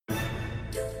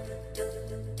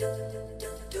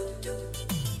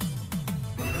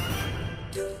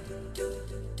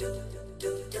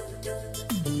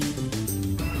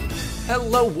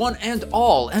Hello, one and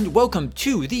all, and welcome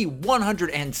to the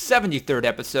 173rd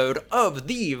episode of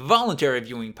the Voluntary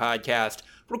Viewing Podcast,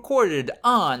 recorded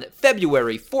on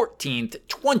February 14th,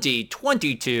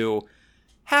 2022.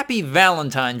 Happy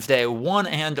Valentine's Day, one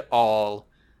and all.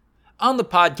 On the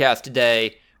podcast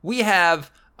today, we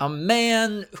have a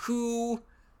man who,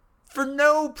 for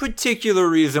no particular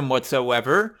reason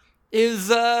whatsoever, is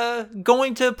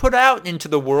going to put out into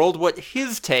the world what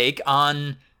his take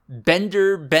on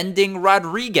Bender Bending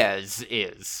Rodriguez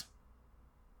is.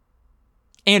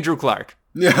 Andrew Clark.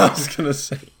 Yeah, I was gonna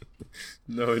say,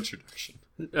 no introduction.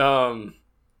 Like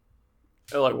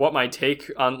what my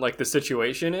take on like the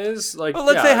situation is? Like, well,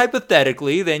 let's say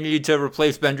hypothetically they need to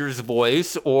replace Bender's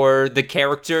voice or the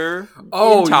character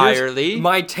entirely.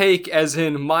 My take, as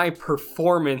in my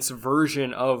performance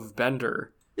version of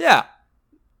Bender. Yeah.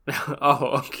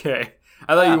 Oh, okay.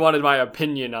 I thought you wanted my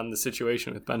opinion on the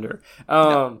situation with Bender.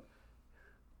 No.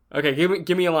 Okay,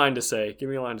 give me a line to say. Give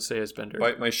me a line to say as Bender.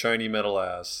 Bite my shiny metal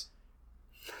ass.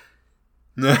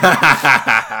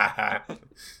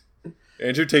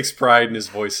 Andrew takes pride in his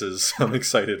voices. I'm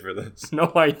excited for this.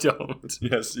 No, I don't.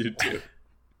 Yes, you do.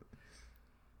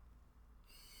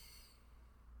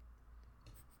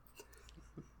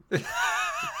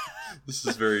 This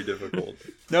is very difficult.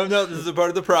 No, this is a part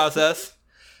of the process.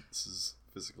 This is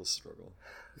physical struggle.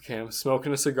 Okay, I'm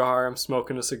smoking a cigar.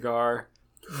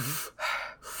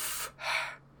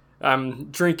 I'm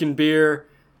drinking beer.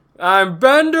 I'm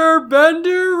Bender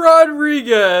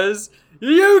Rodriguez.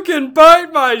 You can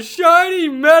bite my shiny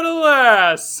metal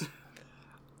ass.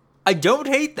 I don't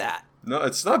hate that. No,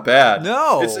 it's not bad.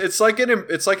 No. It's like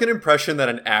an impression that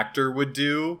an actor would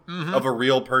do of a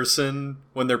real person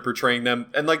when they're portraying them,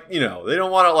 and like, you know, they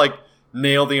don't want to like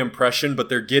nail the impression, but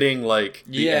they're getting like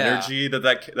the energy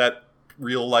that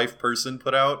real life person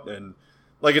put out, and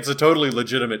like it's a totally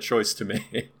legitimate choice to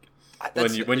make.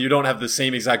 When you don't have the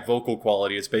same exact vocal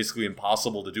quality, it's basically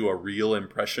impossible to do a real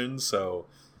impression. So,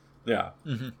 yeah,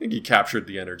 I think he captured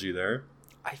the energy there.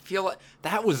 I feel like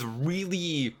that was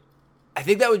really. I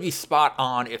think that would be spot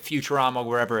on if Futurama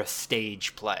were ever a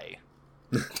stage play.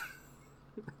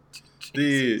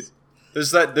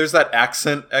 There's that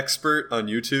accent expert on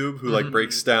YouTube who like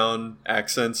breaks down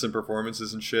accents and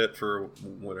performances and shit for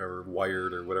whatever,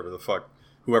 Wired or whatever the fuck,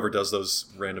 whoever does those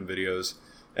random videos.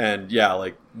 And yeah,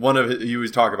 like he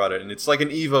would talk about it, and it's like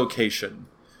an evocation,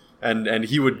 and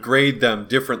he would grade them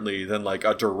differently than like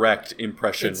a direct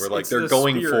impression where like they're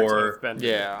going for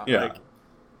Like,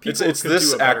 it's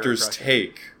this actor's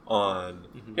take on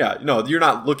you're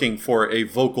not looking for a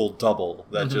vocal double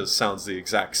that just sounds the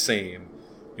exact same.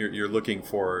 You're looking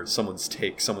for someone's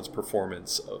take, someone's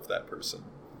performance of that person.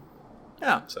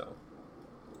 Yeah. So,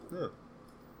 yeah.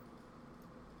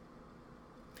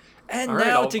 And all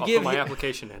now right, to I'll give put my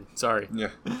application in. Sorry. Yeah.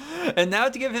 And now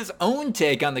to give his own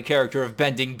take on the character of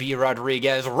Bending B.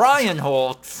 Rodriguez, Ryan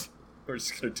Holtz. We're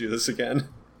just gonna do this again.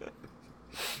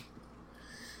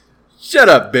 Shut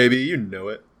up, baby. You know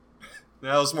it.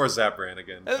 That was more Zap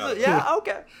Brannigan. Yeah,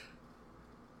 okay.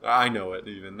 I know it,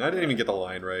 even. I didn't even get the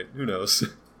line right. Who knows?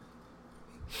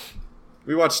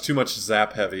 We watched too much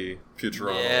Zap-heavy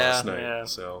Futurama last night,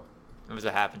 so... It was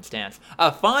a happenstance. A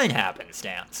fine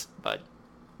happenstance, but...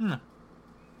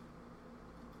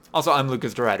 Also, I'm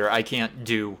Lucas the writer. I can't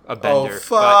do a Bender. Oh,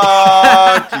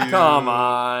 fuck you. Come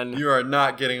on. You are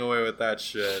not getting away with that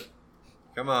shit.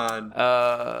 Come on.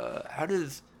 How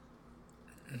does...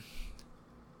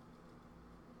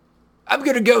 I'm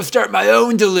gonna go start my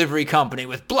own delivery company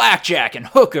with blackjack and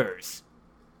hookers.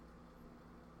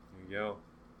 There you go.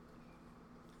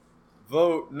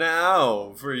 Vote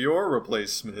now for your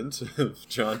replacement of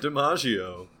John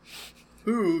DiMaggio.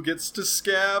 Who gets to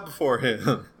scab for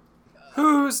him?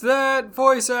 Who's that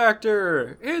voice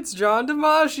actor? It's John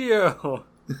DiMaggio.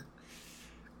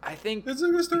 I think... It's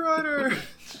Mr. Ryder.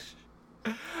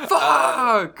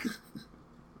 Fuck!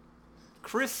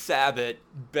 Chris Sabat,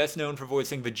 best known for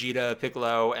voicing Vegeta,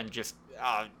 Piccolo, and just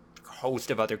a host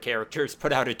of other characters,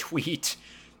 put out a tweet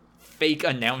fake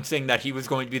announcing that he was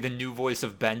going to be the new voice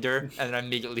of Bender, and then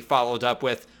immediately followed up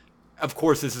with, of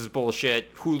course this is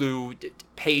bullshit, Hulu,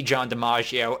 pay John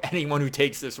DiMaggio, anyone who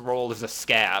takes this role is a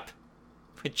scab.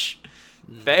 Which,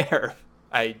 fair.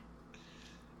 I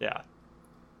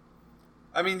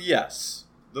mean, yes.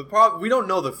 We don't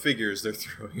know the figures they're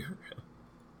throwing around.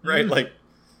 Right? Like,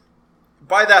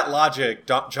 by that logic,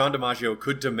 John DiMaggio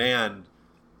could demand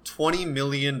 $20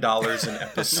 million an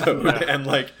episode, and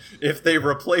like if they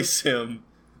replace him,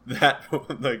 that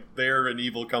like they're an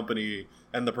evil company,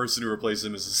 and the person who replaces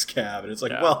him is a scab, and it's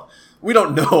like, well, we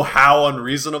don't know how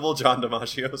unreasonable John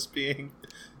DiMaggio's being.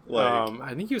 Like,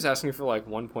 I think he was asking for like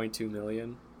 1.2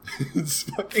 million. It's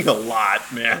fucking a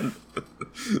lot, man.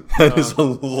 That is a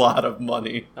lot of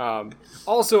money.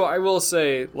 Also, I will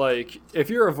say, like, if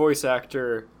you're a voice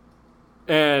actor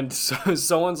and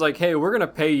someone's like, hey, we're going to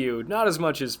pay you not as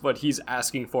much as what he's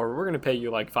asking for, but we're going to pay you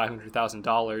like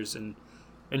 $500,000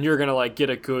 and you're going to like get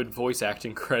a good voice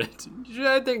acting credit.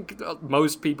 I think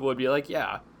most people would be like,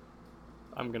 yeah,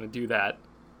 I'm going to do that.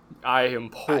 I am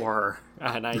poor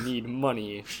and I need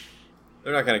money.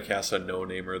 They're not going to cast a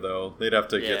no-namer, though. They'd have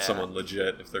to get someone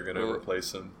legit if they're going to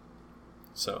replace him.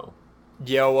 So.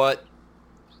 You know what?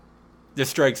 This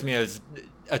strikes me as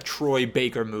a Troy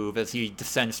Baker move as he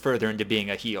descends further into being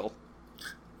a heel.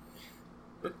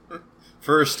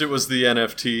 First it was the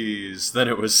NFTs, then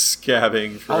it was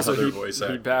scabbing for other voice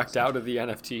actors. He backed out of the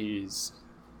NFTs.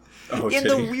 Oh, in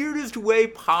the weirdest way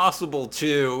possible,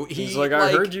 too. He's like,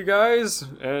 I heard you guys,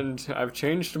 and I've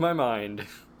changed my mind.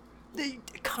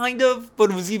 Kind of,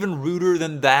 but it was even ruder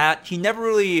than that. He never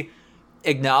really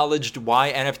acknowledged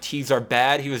why NFTs are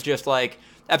bad. He was just like,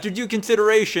 after due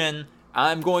consideration,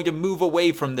 I'm going to move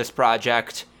away from this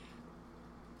project.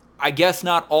 I guess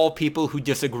not all people who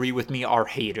disagree with me are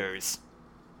haters.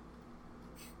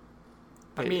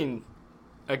 I mean,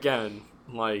 again,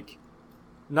 like,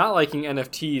 not liking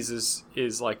NFTs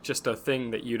is like just a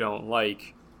thing that you don't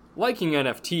like. Liking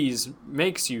NFTs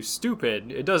makes you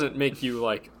stupid. It doesn't make you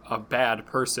like a bad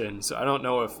person. So I don't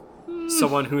know if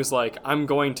someone who's like, I'm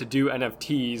going to do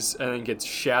NFTs and then gets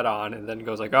shat on and then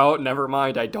goes like, oh, never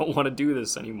mind, I don't want to do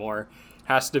this anymore,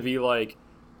 has to be like,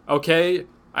 okay,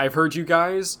 I've heard you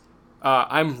guys,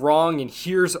 I'm wrong, and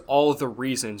here's all the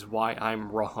reasons why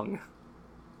I'm wrong.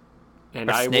 And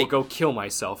I will go kill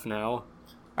myself now.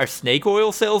 Are snake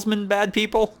oil salesmen bad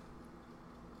people?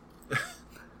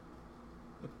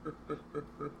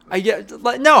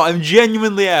 No, I'm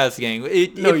genuinely asking.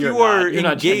 If you are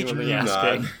engaged,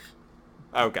 asking.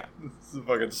 Okay, this is a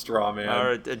fucking straw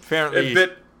man. Apparently,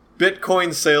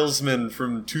 Bitcoin salesmen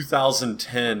from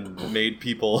 2010 made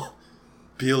people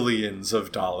billions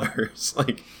of dollars.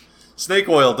 Like, snake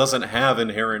oil doesn't have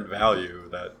inherent value.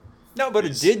 But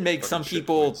it did make some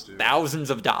people thousands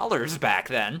of dollars back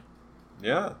then.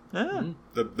 Yeah.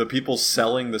 The people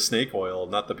selling the snake oil,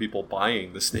 not the people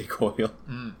buying the snake oil.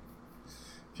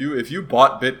 If you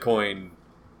bought Bitcoin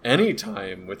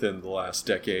anytime within the last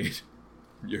decade,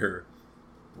 you're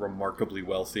remarkably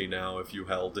wealthy now if you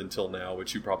held until now,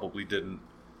 which you probably didn't.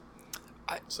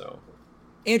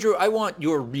 Andrew, I want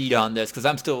your read on this because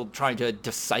I'm still trying to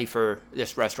decipher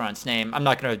this restaurant's name. I'm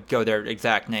not going to go their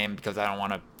exact name because I don't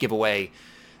want to give away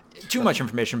too much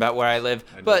information about where I live.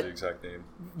 I know but the exact name.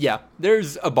 Yeah,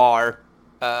 there's a bar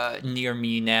near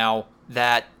me now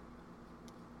that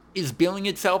is billing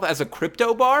itself as a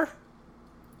crypto bar.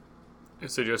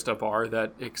 Is it just a bar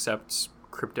that accepts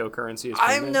cryptocurrency as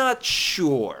payment? I'm not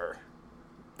sure.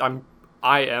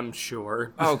 I am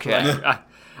sure. Okay.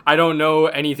 I don't know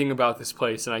anything about this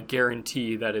place, and I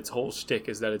guarantee that its whole shtick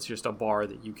is that it's just a bar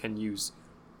that you can use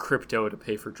crypto to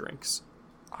pay for drinks.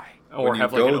 Or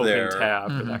have like an open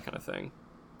tab or that kind of thing.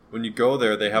 When you go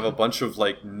there, they have a bunch of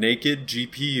like naked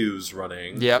GPUs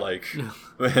running. Yeah. Like,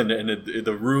 and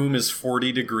the room is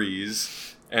 40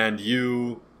 degrees, and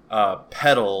you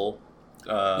pedal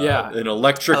an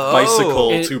electric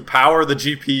bicycle to power the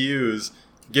GPUs,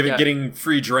 getting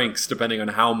free drinks depending on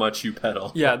how much you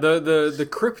pedal. Yeah, the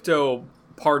crypto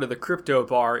part of the crypto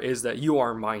bar is that you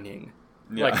are mining.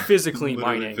 Yeah, like physically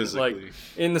mining. Physically. Like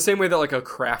in the same way that like a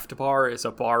craft bar is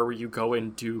a bar where you go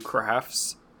and do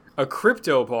crafts, a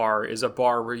crypto bar is a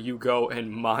bar where you go and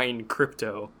mine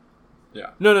crypto.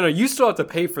 Yeah. No. You still have to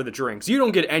pay for the drinks. You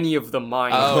don't get any of the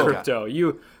mined crypto.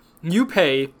 Okay. You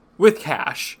pay with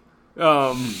cash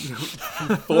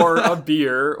for a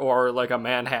beer or like a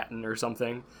Manhattan or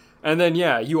something. And then,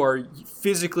 you are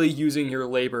physically using your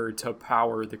labor to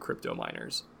power the crypto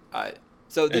miners.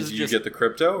 So this do you get the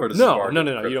crypto, or does the bar No,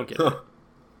 you don't get it.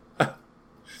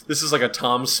 This is like a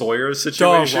Tom Sawyer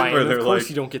situation Ryan, where they're of like, course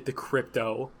you don't get the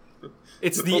crypto.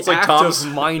 It's the like act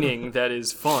of mining that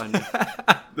is fun.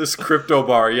 This crypto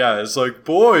bar, it's like,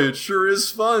 boy, it sure is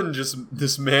fun. Just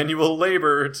this manual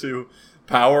labor to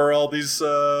power all these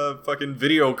fucking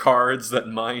video cards that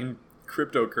mine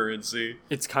cryptocurrency.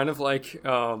 It's kind of like,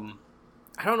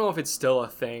 I don't know if it's still a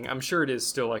thing. I'm sure it is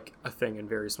still like a thing in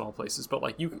very small places, but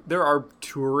like there are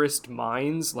tourist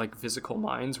mines, like physical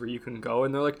mines where you can go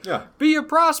and they're like, be a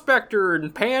prospector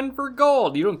and pan for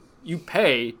gold. You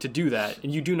pay to do that,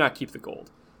 and you do not keep the gold.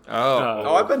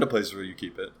 I've been to places where you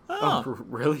keep it. Oh,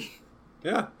 really?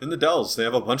 Yeah, in the Dells, they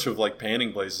have a bunch of like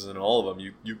panning places, and all of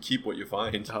them you keep what you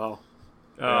find.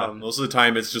 Most of the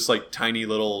time, it's just like tiny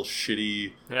little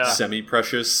shitty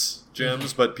semi-precious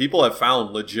gems, but people have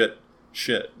found legit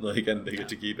shit, like, and they get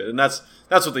to keep it. And that's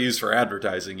what they use for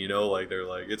advertising, you know, like they're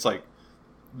like, it's like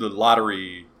the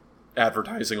lottery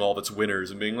advertising all of its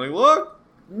winners and being like, look,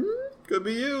 could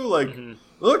be you, like,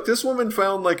 look, this woman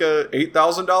found like a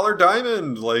 $8,000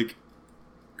 diamond, like,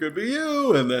 could be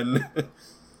you. And then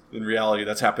in reality,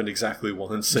 that's happened exactly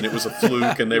once, and it was a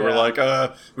fluke, and they were like,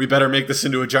 we better make this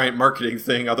into a giant marketing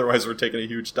thing, otherwise we're taking a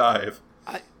huge dive.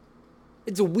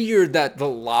 It's weird that the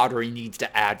lottery needs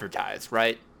to advertise,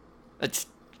 right? It's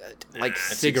like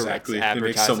cigarettes exactly. advertising. It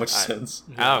makes so much sense.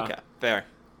 Yeah. Oh, okay, fair.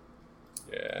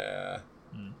 Yeah,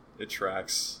 it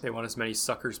tracks. They want as many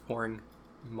suckers pouring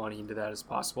money into that as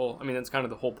possible. I mean, that's kind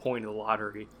of the whole point of the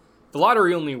lottery. The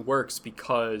lottery only works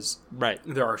because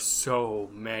there are so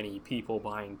many people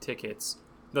buying tickets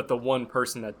that the one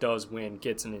person that does win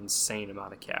gets an insane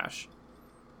amount of cash.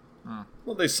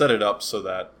 Well, they set it up so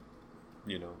that,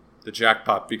 you know, the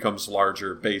jackpot becomes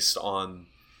larger based on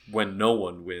when no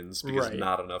one wins because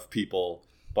not enough people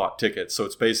bought tickets. So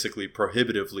it's basically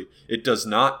prohibitively, it does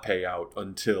not pay out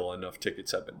until enough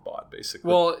tickets have been bought,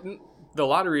 basically. Well, the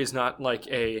lottery is not like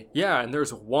and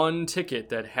there's one ticket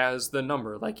that has the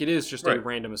number. Like, it is just a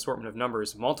random assortment of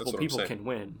numbers. Multiple people can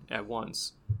win at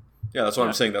once. Yeah, that's what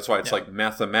I'm saying. That's why it's like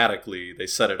mathematically they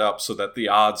set it up so that the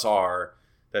odds are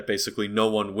that basically no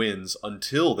one wins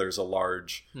until there's a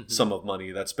large sum of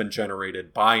money that's been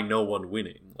generated by no one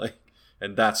winning. Like,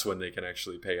 and that's when they can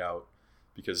actually pay out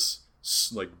because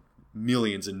like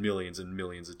millions and millions and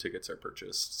millions of tickets are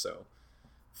purchased. So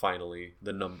finally,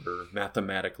 the number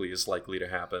mathematically is likely to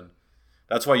happen.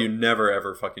 That's why you never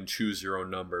ever fucking choose your own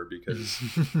number, because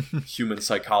human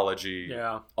psychology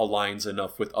aligns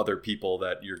enough with other people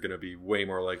that you're going to be way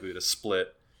more likely to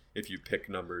split if you pick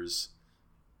numbers.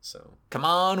 So come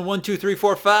on, 1, 2, 3,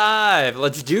 4, 5.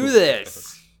 Let's do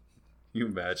this. You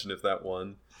imagine if that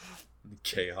won?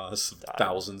 Chaos of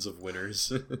thousands of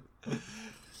winners.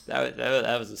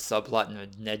 that was a subplot in a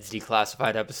Ned's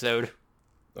Declassified episode.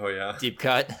 Oh yeah. Deep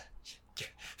cut.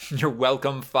 You're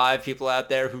welcome, 5 people out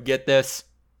there who get this.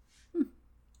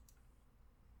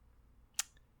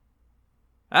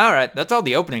 All right, that's all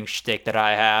the opening shtick that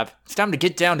I have. It's time to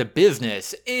get down to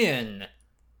business in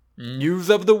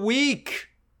News of the Week.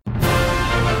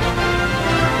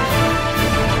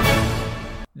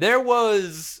 There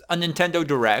was a Nintendo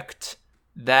Direct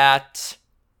that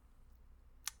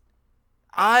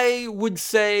I would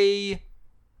say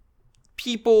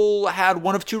people had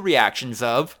one of two reactions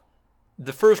of.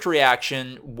 The first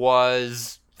reaction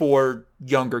was for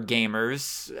younger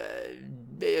gamers,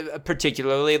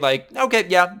 particularly like, okay,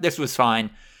 yeah, this was fine.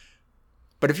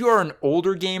 But if you are an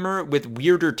older gamer with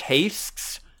weirder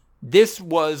tastes, this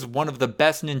was one of the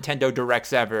best Nintendo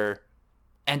Directs ever.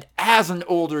 And as an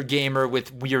older gamer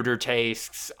with weirder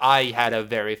tastes, I had a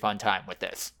very fun time with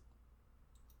this.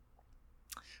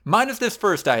 Minus this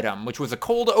first item, which was a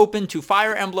cold open to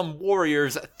Fire Emblem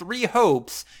Warriors 3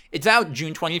 Hopes. It's out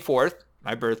June 24th,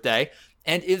 my birthday,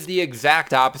 and is the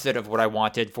exact opposite of what I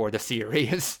wanted for the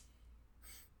series.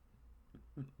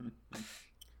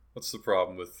 What's the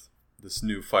problem with this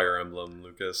new Fire Emblem,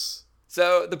 Lucas?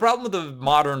 So, the problem with the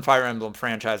modern Fire Emblem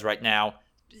franchise right now,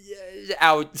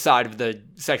 outside of the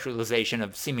sexualization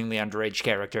of seemingly underage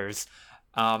characters,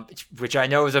 which I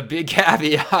know is a big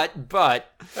caveat,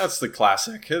 but that's the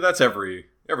classic. That's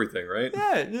everything, right?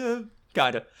 Yeah,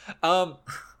 kind of.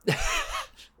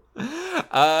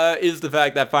 Is the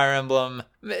fact that Fire Emblem,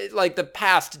 like the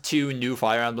past 2 new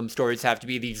Fire Emblem stories, have to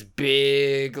be these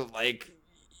big, like,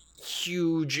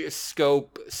 huge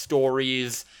scope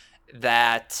stories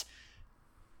that,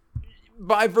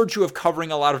 by virtue of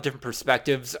covering a lot of different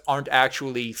perspectives, aren't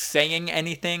actually saying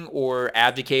anything or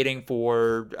advocating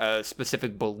for a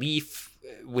specific belief,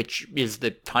 which is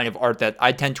the kind of art that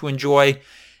I tend to enjoy.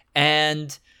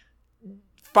 And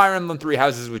Fire Emblem Three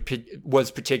Houses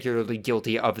was particularly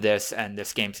guilty of this, and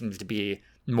this game seems to be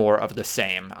more of the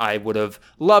same. I would have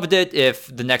loved it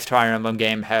if the next Fire Emblem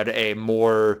game had a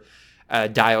more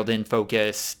dialed-in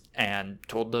focus and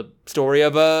told the story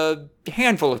of a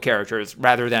handful of characters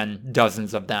rather than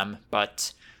dozens of them.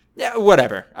 But yeah,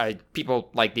 whatever.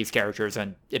 People like these characters,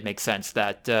 and it makes sense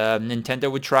that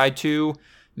Nintendo would try to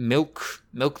milk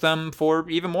them for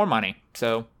even more money.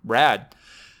 So, rad.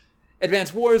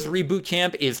 Advance Wars Reboot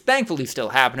Camp is thankfully still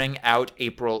happening, out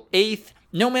April 8th.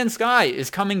 No Man's Sky is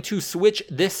coming to Switch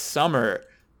this summer.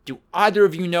 Do either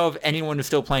of you know of anyone who's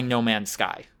still playing No Man's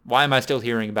Sky? Why am I still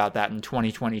hearing about that in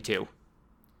 2022?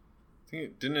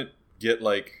 Didn't it get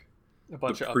like a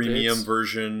bunch the of premium updates?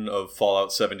 Version of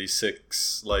Fallout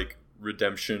 76 like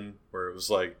redemption, where it was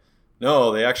like,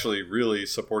 no, they actually really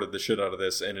supported the shit out of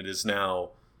this, and it is now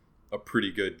a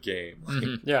pretty good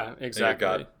game. Yeah, exactly.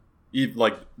 And it got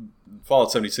like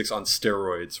Fallout 76 on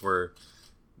steroids, where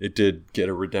it did get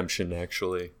a redemption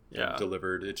actually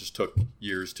delivered. It just took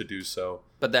years to do so.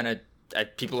 But then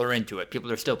people are into it.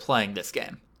 People are still playing this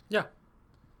game. Yeah.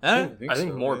 I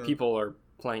think more people are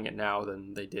playing it now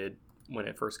than they did when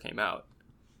it first came out.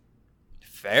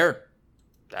 Fair.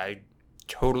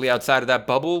 Totally outside of that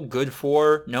bubble. Good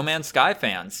for No Man's Sky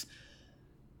fans.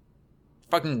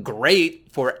 Fucking great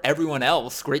for everyone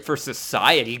else. Great for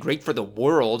society. Great for the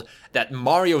world that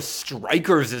Mario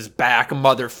Strikers is back,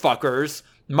 motherfuckers.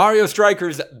 Mario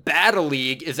Strikers Battle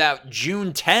League is out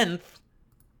June 10th.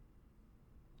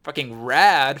 Fucking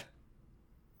rad.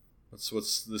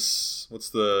 What's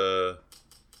the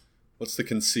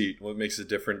conceit? What makes it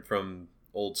different from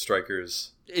old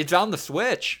Strikers? It's on the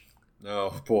Switch.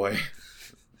 Oh boy.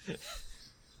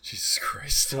 Jesus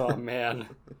Christ. Oh man.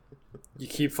 You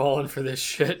keep falling for this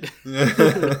shit.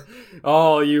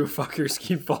 Oh, you fuckers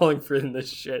keep falling for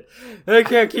this shit. I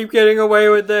can't keep getting away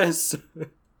with this.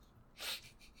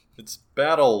 It's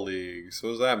Battle League. So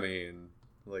what does that mean?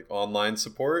 Like online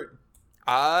support?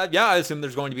 Yeah, I assume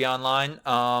there's going to be online.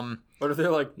 What if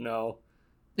they're like, no?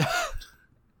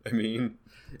 I mean,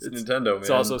 it's Nintendo, man.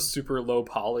 It's also super low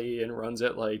poly and runs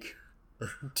at like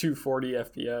 240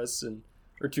 FPS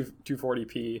or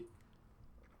 240p.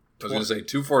 I was going to say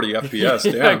 240 FPS,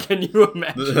 damn. Yeah, can you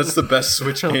imagine? That's the best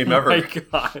Switch game ever. Oh my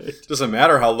god. Doesn't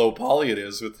matter how low poly it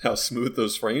is with how smooth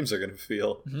those frames are going to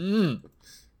feel.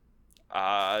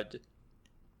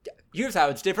 Here's how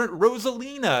it's different.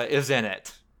 Rosalina is in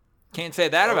it. Can't say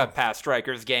that about past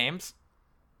Strikers games.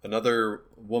 Another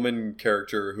woman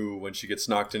character who, when she gets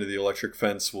knocked into the electric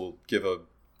fence, will give a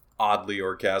oddly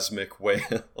orgasmic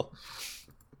wail.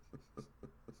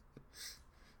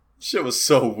 Shit was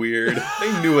so weird.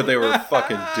 They knew what they were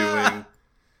fucking doing.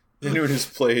 Anyone who's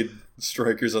played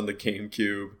Strikers on the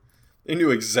GameCube, they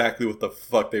knew exactly what the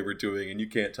fuck they were doing, and you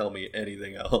can't tell me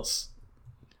anything else.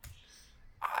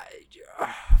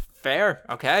 Fair.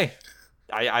 Okay.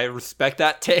 I respect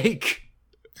that take.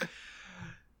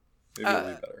 Maybe it'll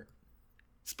be better.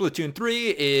 Splatoon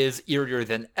 3 is eerier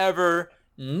than ever.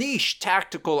 Niche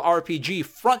tactical RPG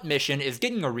Front Mission is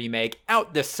getting a remake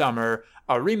out this summer.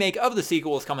 A remake of the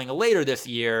sequel is coming later this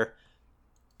year.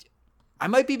 I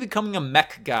might be becoming a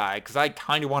mech guy because I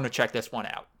kind of want to check this one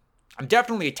out. I'm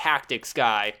definitely a tactics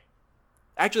guy.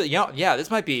 Actually,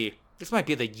 this might be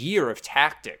the year of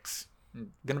tactics.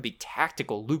 I'm gonna be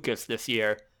tactical Lucas this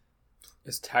year.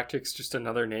 Is tactics just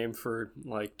another name for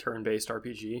like turn-based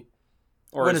RPG?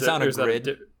 Or when it's on a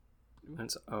grid.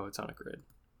 It's on a grid.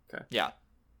 Okay. Yeah.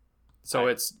 So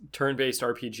it's turn-based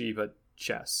RPG, but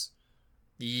chess.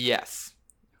 Yes.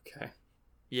 Okay.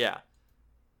 Yeah.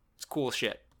 It's cool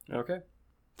shit. Okay.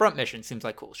 Front Mission seems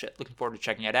like cool shit. Looking forward to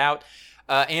checking it out.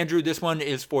 Andrew, this one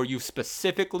is for you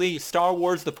specifically. Star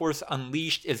Wars The Force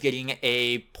Unleashed is getting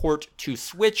a port to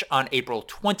Switch on April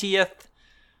 20th.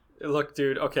 Look,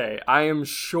 dude, okay. I am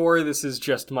sure this is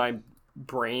just my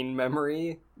brain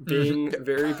memory being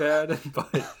very bad,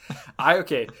 but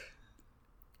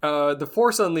The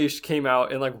Force Unleashed came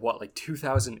out in like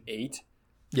 2008?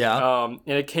 Yeah. And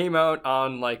it came out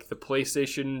on like the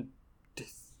PlayStation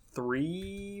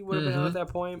 3 would have been out at that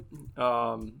point.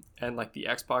 And like the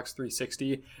Xbox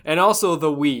 360 and also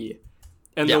the Wii.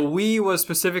 And the Wii was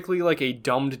specifically like a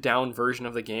dumbed down version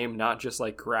of the game, not just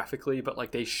like graphically, but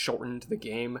like they shortened the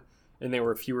game and there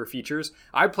were fewer features.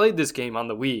 I played this game on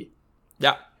the Wii.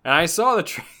 Yeah. And I saw the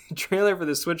trailer for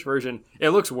the Switch version. It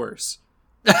looks worse.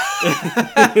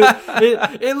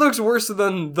 it looks worse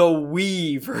than the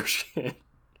Wii version.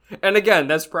 And again,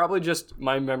 that's probably just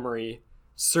my memory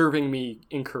serving me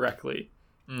incorrectly.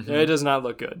 It does not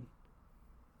look good.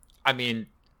 I mean,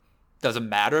 doesn't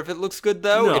matter if it looks good,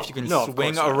 though. No, if you can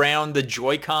swing around the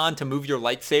Joy-Con to move your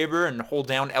lightsaber and hold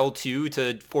down L2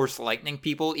 to force lightning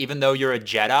people, even though you're a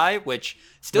Jedi, which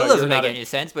still doesn't make any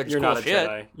sense, but it's cool shit. You're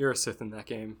not a Jedi. You're a Sith in that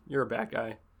game. You're a bad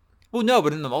guy. Well, no,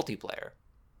 but in the multiplayer.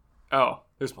 Oh,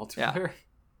 there's multiplayer?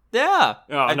 Yeah.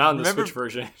 Oh, not in the Switch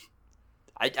version.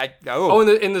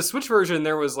 In the Switch version,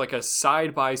 there was like a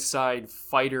side-by-side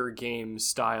fighter game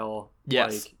style.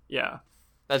 Yes.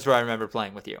 That's where I remember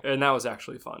playing with you. And that was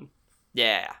actually fun.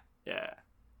 Yeah. Yeah.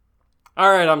 All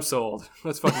right, I'm sold.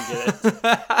 Let's fucking get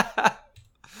it.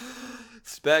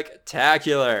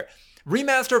 Spectacular.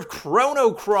 Remaster of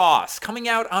Chrono Cross coming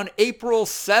out on April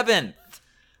 7th.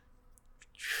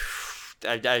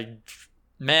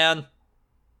 Man,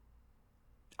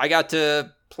 I got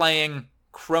to playing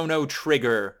Chrono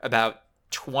Trigger about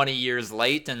 20 years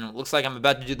late, and it looks like I'm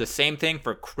about to do the same thing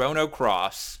for Chrono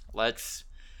Cross. Let's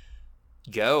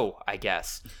go, I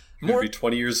guess. You're going to be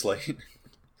 20 years late.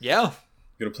 Yeah.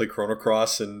 You're going to play Chrono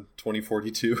Cross in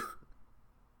 2042.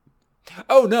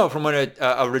 Oh, no, from when it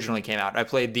originally came out. I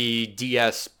played the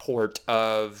DS port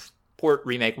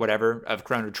remake, whatever, of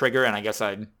Chrono Trigger, and I guess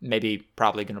I'm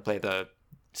probably going to play the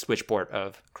Switch port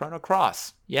of Chrono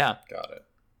Cross. Yeah. Got it.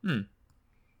 Hmm.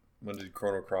 When did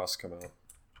Chrono Cross come out?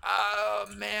 Oh,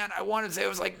 man, I want to say it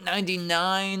was like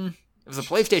 99. It was a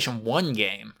PlayStation 1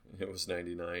 game. It was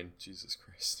 99. Jesus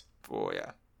Christ. Oh,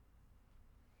 yeah.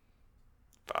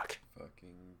 Fuck.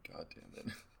 Fucking goddamn it.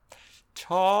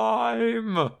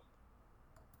 Time.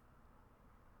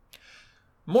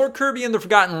 More Kirby and the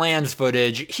Forgotten Lands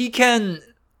footage. He can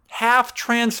half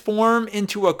transform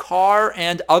into a car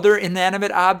and other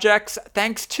inanimate objects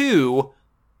thanks to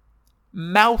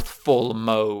Mouthful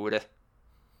mode.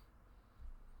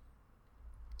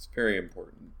 It's very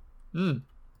important.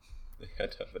 They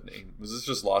had to have a name. Was this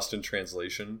just lost in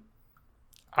translation?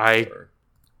 I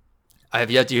have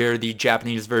yet to hear the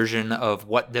Japanese version of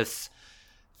what this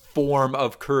form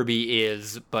of Kirby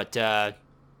is, but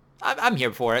I'm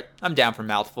here for it. I'm down for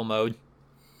Mouthful mode.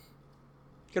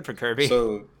 Good for Kirby.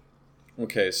 So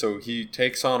he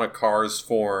takes on a car's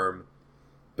form,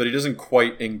 but he doesn't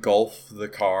quite engulf the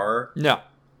car. No.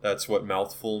 That's what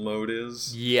Mouthful mode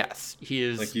is? Yes, he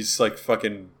is. Like, he's, like,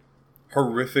 fucking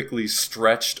horrifically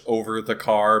stretched over the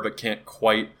car, but can't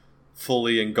quite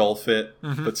fully engulf it,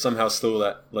 but somehow still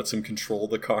that lets him control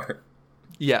the car.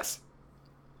 Yes.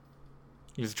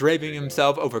 He's draping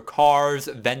himself over cars,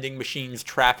 vending machines,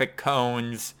 traffic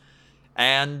cones,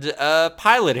 and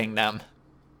piloting them.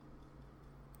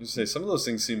 You say some of those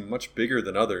things seem much bigger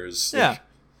than others. Yeah. Like,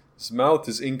 his mouth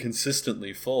is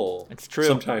inconsistently full. It's true.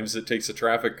 Sometimes it takes a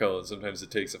trappic cone, sometimes it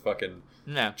takes a fucking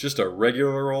No. just a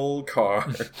regular old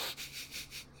car.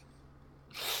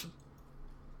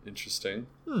 Interesting.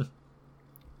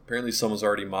 Apparently someone's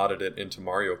already modded it into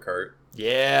Mario Kart.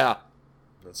 Yeah.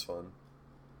 That's fun.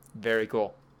 Very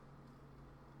cool.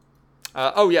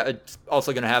 It's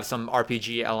also going to have some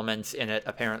RPG elements in it,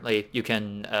 apparently. You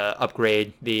can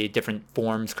upgrade the different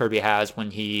forms Kirby has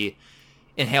when he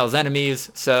inhales enemies.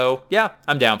 So, yeah,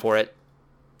 I'm down for it.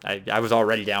 I was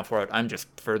already down for it. I'm just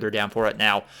further down for it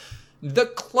now. The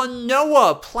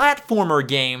Klonoa platformer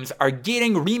games are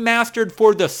getting remastered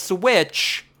for the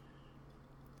Switch.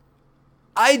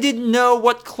 I didn't know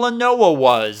what Klonoa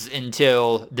was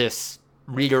until this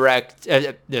this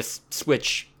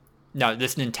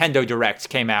Nintendo Direct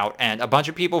came out, and a bunch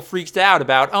of people freaked out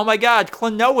about, oh my god,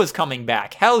 Klonoa's coming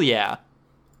back. Hell yeah.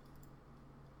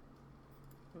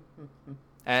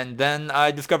 And then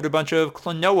I discovered a bunch of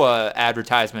Klonoa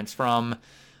advertisements from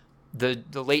the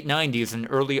late 90s and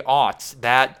early aughts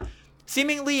that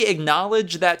seemingly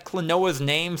acknowledge that Klonoa's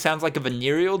name sounds like a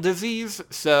venereal disease,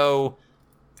 so...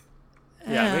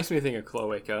 Yeah, it makes me think of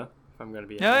cloaca, if I'm going to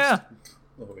be honest.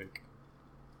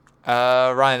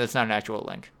 Ryan, that's not an actual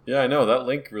link. Yeah, I know. That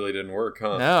link really didn't work,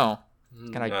 huh? No.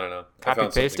 Can I don't know. copy I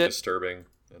found paste something it? disturbing,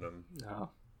 and I'm No.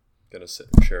 going to sit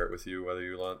and share it with you, whether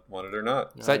you want it or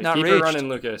not. Site not Keep reached. it running,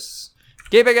 Lucas.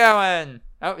 Keep it going.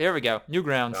 Oh, here we go.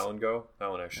 Newgrounds. That one go? That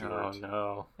one actually worked.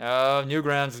 No. Oh,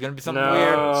 Newgrounds is going to be something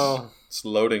weird. It's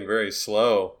loading very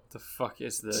slow. What the fuck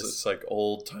is this? It's like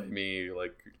old-timey,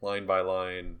 like line by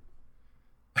line.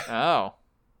 Oh.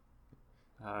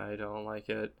 I don't like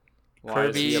it. Why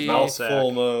is he a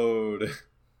Mouthful mode.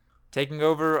 Taking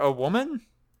over a woman?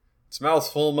 It's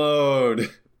Mouthful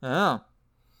mode. Oh.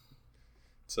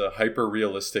 It's a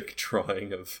hyper-realistic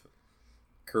drawing of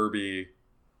Kirby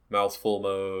Mouthful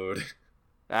mode.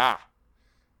 Ah.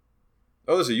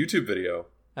 Oh, there's a YouTube video.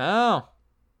 Oh.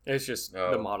 It's just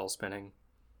the model spinning.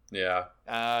 Yeah.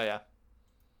 Oh, yeah.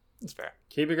 That's fair.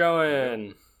 Keep it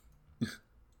going.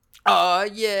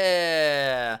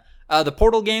 Yeah. The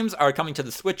Portal games are coming to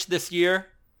the Switch this year.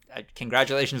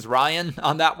 Congratulations, Ryan,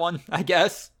 on that one, I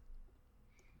guess.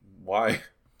 Why?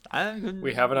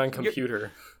 We have it on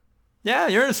computer. Yeah,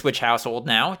 you're in a Switch household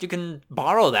now. You can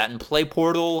borrow that and play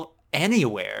Portal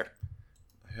anywhere.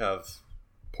 I have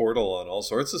Portal on all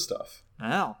sorts of stuff.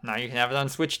 Well, now you can have it on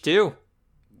Switch too.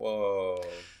 Whoa.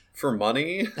 For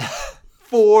money?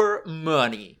 For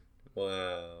money.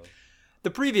 Wow.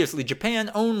 The previously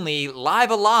Japan-only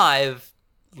Live Alive...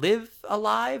 Live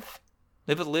Alive?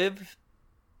 Live?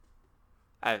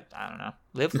 I don't know.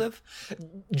 Live?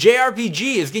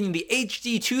 JRPG is getting the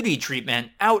HD 2D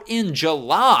treatment out in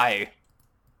July.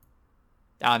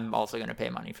 I'm also going to pay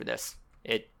money for this.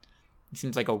 It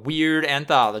seems like a weird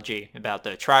anthology about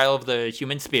the trial of the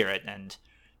human spirit and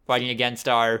fighting against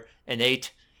our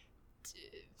innate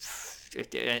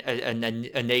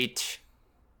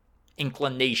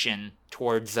inclination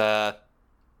towards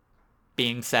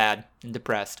being sad and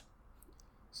depressed.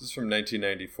 This is from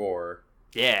 1994.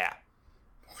 Yeah.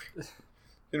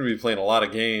 Going to be playing a lot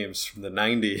of games from the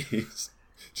 90s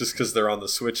just because they're on the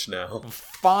Switch now.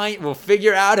 Fine, we'll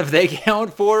figure out if they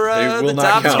count for they will the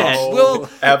not top count. 10. We'll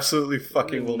absolutely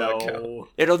fucking will not count.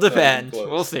 It'll depend.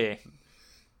 We'll see.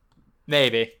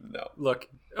 Maybe. No. Look,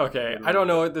 okay, I don't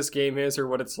know what this game is or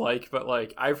what it's like, but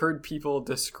like I've heard people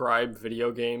describe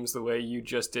video games the way you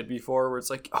just did before, where it's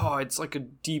like, oh, it's like a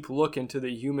deep look into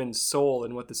the human soul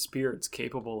and what the spirit's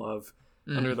capable of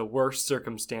under the worst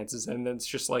circumstances, and then it's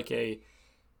just like a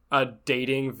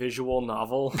dating visual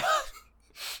novel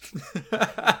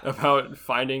about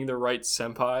finding the right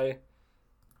senpai.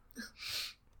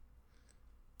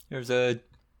 There's a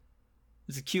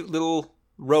cute little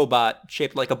robot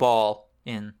shaped like a ball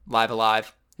in Live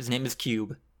Alive. His name is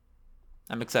Cube.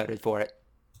 I'm excited for it.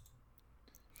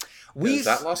 Is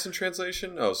that lost in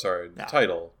translation? Oh, sorry. No.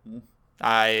 Title.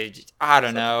 I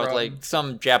don't know. Like,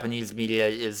 some Japanese media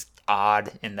is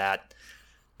odd in that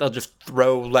they'll just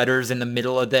throw letters in the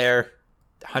middle of their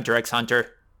Hunter x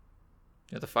Hunter.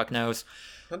 Who the fuck knows?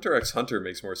 Hunter x Hunter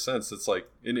makes more sense. It's like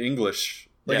in English.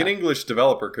 An English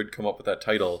developer could come up with that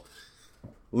title.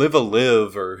 Live a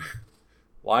Live or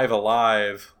Live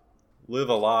Alive. Live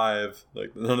Alive.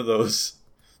 Like, none of those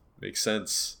make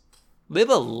sense. Live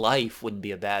a Life wouldn't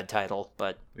be a bad title,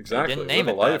 but exactly. Didn't name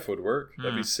Live a Life would work.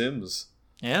 That'd be Sims.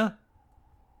 Yeah.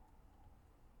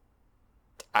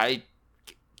 An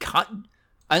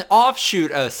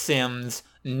offshoot of Sims,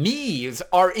 Mii's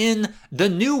are in the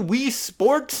new Wii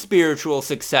Sports spiritual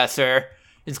successor.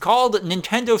 It's called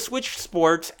Nintendo Switch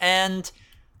Sports, and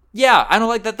yeah, I don't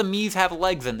like that the Mii's have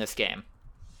legs in this game.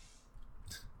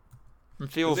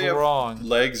 It feels wrong.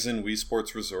 Legs in Wii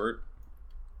Sports Resort?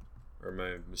 Or am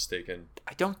I mistaken?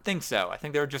 I don't think so. I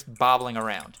think they were just bobbling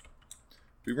around.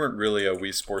 We weren't really a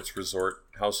Wii Sports Resort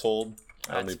household.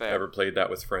 I only fair. ever played that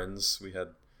with friends. We had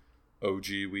OG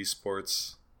Wii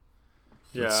Sports.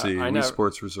 Yeah, Let's see, Wii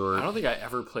Sports Resort. I don't think I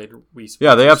ever played Wii Sports.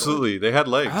 Yeah, they Resort. absolutely. They had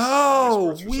legs.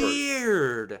 Oh,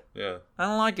 weird. Yeah. I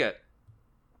don't like it.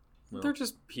 No. They're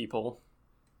just people.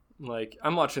 Like,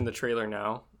 I'm watching the trailer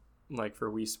now, like, for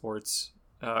Wii Sports,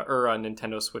 or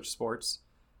Nintendo Switch Sports.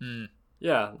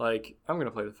 Yeah, like, I'm going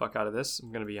to play the fuck out of this,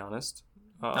 I'm going to be honest.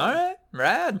 All right,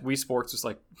 rad. Wii Sports is,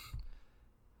 like,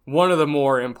 one of the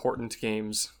more important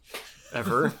games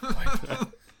ever.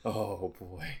 Oh,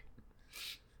 boy.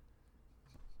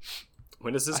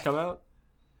 When does this come out?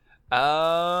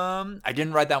 I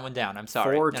didn't write that one down. I'm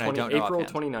sorry. April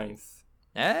 29th.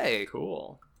 Hey.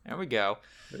 Cool. There we go.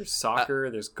 There's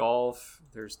soccer, there's golf,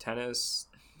 there's tennis,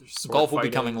 there's sword golf will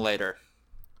fighting. be coming later.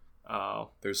 Oh.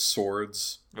 There's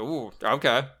swords. Ooh,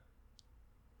 okay.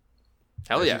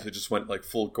 Hell yeah. They just went like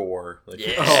full gore. Like,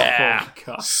 yeah. Oh,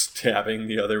 God. Stabbing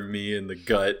the other me in the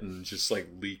gut and just like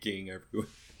leaking everywhere.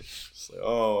 Just like,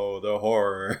 oh, the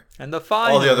horror. And the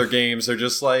final. All the other games are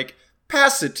just like,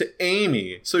 pass it to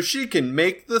Amy so she can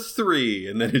make the 3.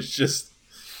 And then it's just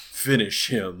finish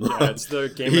him. Yeah, it's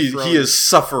the Game of Thrones. He is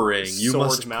suffering. You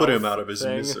must sword put him mouth out of his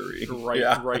thing. misery.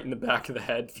 Right in the back of the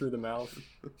head through the mouth.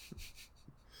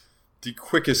 The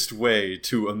quickest way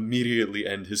to immediately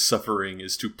end his suffering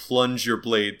is to plunge your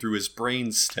blade through his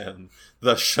brainstem,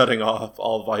 thus shutting off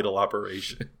all vital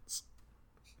operations.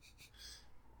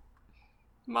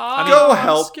 Mom, Go I'm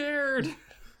help. scared.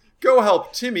 Go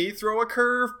help Timmy throw a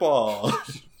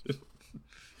curveball.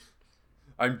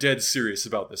 I'm dead serious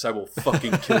about this. I will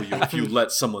fucking kill you if you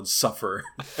let someone suffer.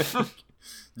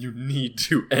 You need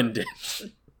to end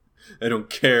it. I don't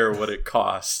care what it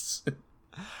costs.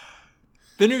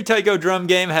 The new Taiko drum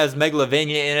game has Megalovania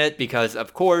in it because,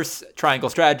 of course, Triangle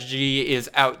Strategy is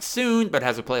out soon, but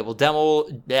has a playable demo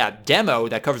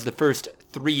that covers the first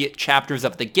 3 chapters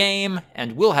of the game,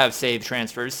 and will have save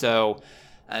transfers, so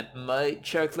I might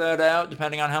check that out,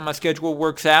 depending on how my schedule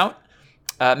works out.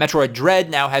 Metroid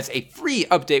Dread now has a free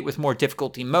update with more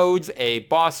difficulty modes. A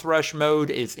boss rush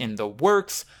mode is in the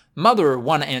works. Mother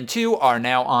 1 and 2 are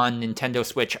now on Nintendo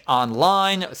Switch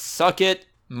Online. Suck it.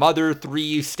 Mother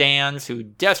 3 stands who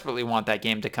desperately want that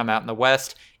game to come out in the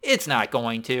West. It's not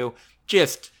going to.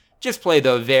 Just play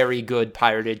the very good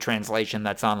pirated translation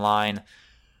that's online.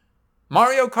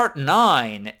 Mario Kart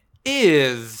 9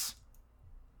 is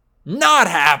not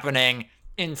happening.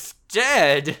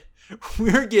 Instead,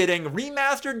 we're getting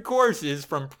remastered courses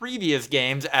from previous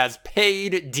games as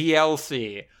paid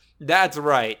DLC. That's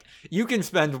right. You can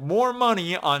spend more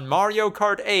money on Mario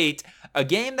Kart 8, a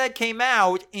game that came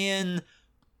out in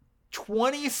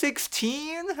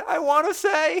 2016, I want to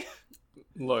say.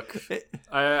 Look,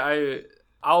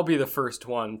 I'll be the first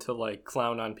one to like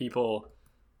clown on people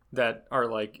that are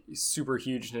like super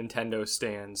huge Nintendo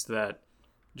stans that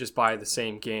just buy the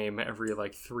same game every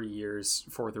like 3 years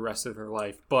for the rest of their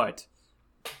life. But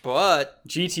But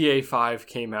GTA 5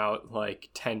 came out like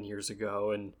 10 years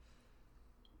ago, and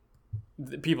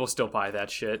people still buy that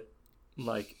shit.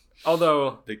 Like,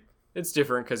 although it's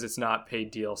different because it's not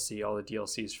paid DLC. All the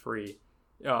DLC is free.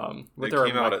 They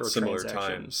came out at similar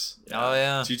times. Oh,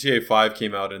 yeah. GTA 5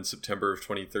 came out in September of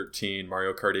 2013.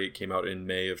 Mario Kart 8 came out in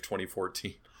May of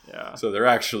 2014. Yeah. So they're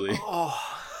actually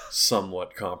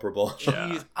somewhat comparable.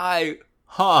 Jeez,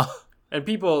 And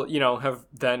people, have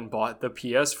then bought the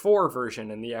PS4 version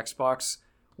and the Xbox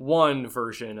One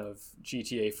version of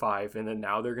GTA 5, and then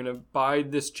now they're going to buy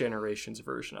this generation's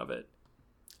version of it.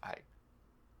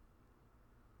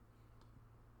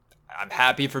 I'm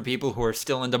happy for people who are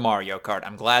still into Mario Kart.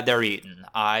 I'm glad they're eating.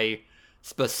 I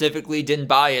specifically didn't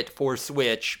buy it for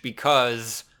Switch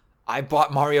because I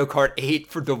bought Mario Kart 8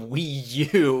 for the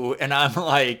Wii U, and I'm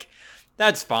like,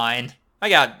 that's fine. I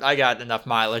got enough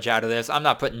mileage out of this. I'm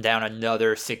not putting down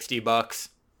another $60.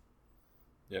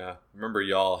 Yeah, remember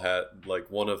y'all had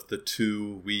like one of the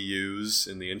 2 Wii U's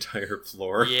in the entire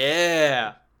floor.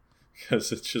 Yeah,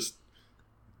 because it just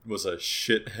was a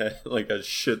shit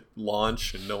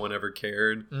launch, and no one ever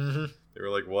cared. Mm-hmm. They were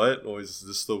like, "What? Oh, is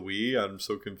this the Wii?" I'm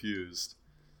so confused.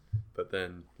 But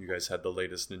then you guys had the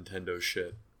latest Nintendo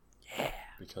shit. Yeah,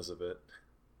 because of it.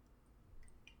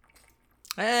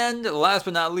 And last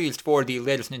but not least, for the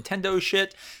latest Nintendo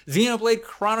shit, Xenoblade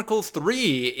Chronicles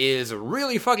 3 is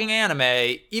really fucking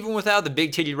anime, even without the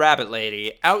big titty rabbit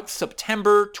lady, out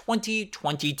September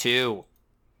 2022.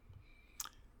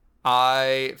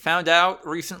 I found out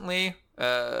recently,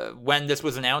 when this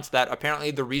was announced, that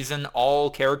apparently the reason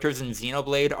all characters in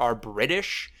Xenoblade are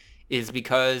British is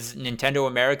because Nintendo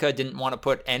America didn't want to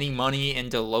put any money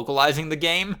into localizing the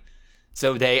game.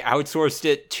 So they outsourced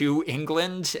it to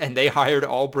England, and they hired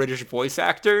all British voice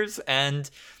actors, and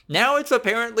now it's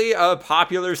apparently a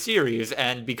popular series,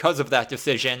 and because of that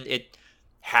decision, it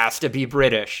has to be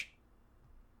British.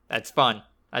 That's fun.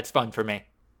 That's fun for me.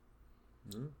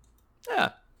 Mm-hmm.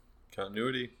 Yeah.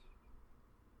 Continuity.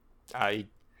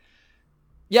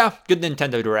 Yeah, good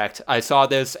Nintendo Direct. I saw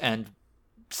this and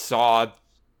saw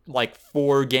like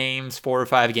 4 or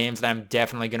 5 games that I'm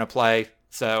definitely going to play,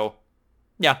 so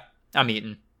yeah. I'm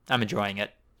eating. I'm enjoying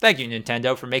it. Thank you,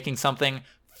 Nintendo, for making something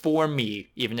for me,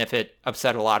 even if it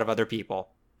upset a lot of other people.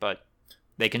 But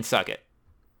they can suck it.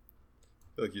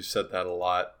 I feel like you said that a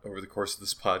lot over the course of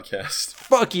this podcast.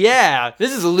 Fuck yeah!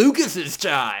 This is Lucas's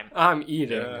time! I'm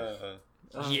eating. Yeah.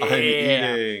 Yeah. I'm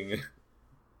eating.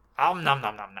 Nom nom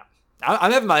nom nom nom.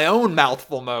 I'm having my own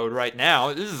mouthful mode right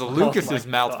now. This is Lucas's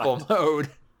mouthful mode.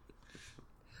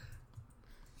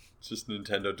 Just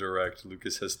Nintendo Direct.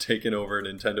 Lucas has taken over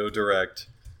Nintendo Direct,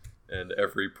 and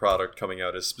every product coming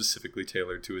out is specifically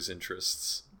tailored to his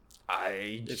interests.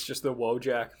 It's just the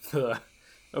Wojak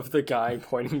of the guy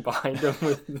pointing behind him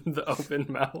with the open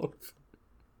mouth.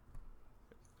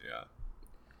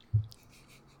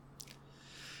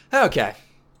 Yeah. Okay.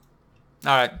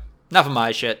 Alright. Enough of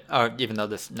my shit. Even though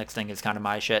this next thing is kind of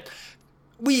my shit.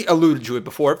 We alluded to it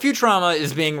before. Futurama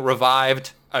is being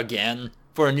revived again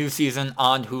for a new season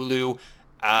on Hulu.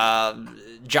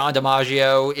 John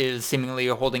DiMaggio is seemingly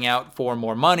holding out for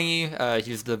more money.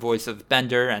 He's the voice of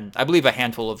Bender, and I believe a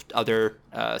handful of other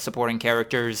supporting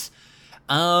characters.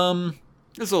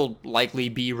 This will likely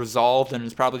be resolved, and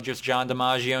it's probably just John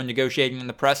DiMaggio negotiating in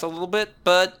the press a little bit,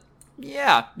 but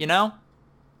yeah,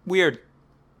 weird.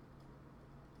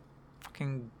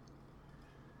 Fucking...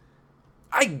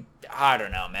 I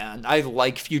don't know, man. I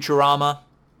like Futurama,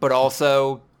 but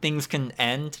also things can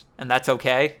end, and that's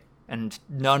okay. And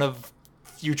none of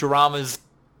Futurama's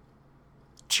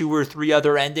 2 or 3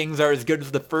 other endings are as good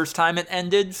as the first time it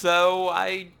ended, so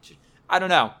I don't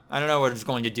know. I don't know what it's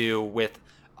going to do with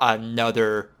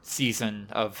another season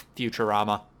of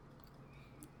Futurama.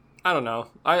 I don't know.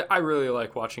 I really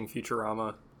like watching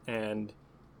Futurama, and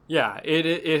yeah,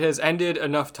 it has ended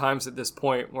enough times at this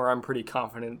point where I'm pretty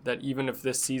confident that even if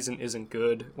this season isn't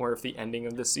good, or if the ending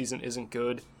of this season isn't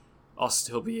good, I'll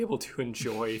still be able to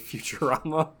enjoy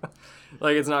Futurama.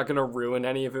 Like, it's not going to ruin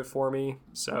any of it for me.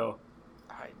 So,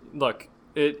 look,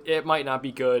 it might not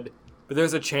be good, but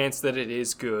there's a chance that it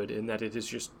is good and that it is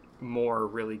just more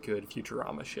really good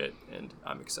Futurama shit, and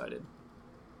I'm excited.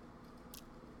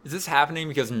 Is this happening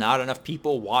because not enough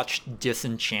people watched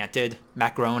Disenchanted?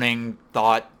 Matt Groening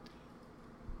thought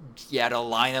he had to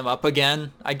line them up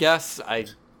again, I guess? I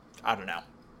don't know.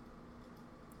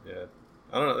 Yeah.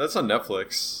 I don't know. That's on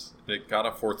Netflix. It got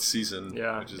a 4th season.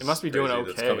 Yeah, which is it must be doing okay.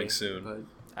 That's coming soon.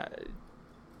 But...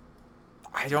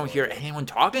 I don't hear anyone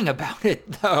talking about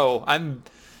it, though. I'm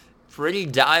pretty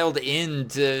dialed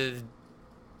into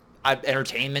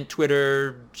entertainment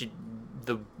Twitter,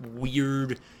 the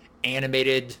weird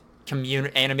animated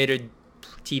animated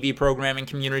TV programming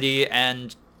community,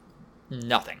 and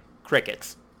nothing.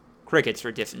 Crickets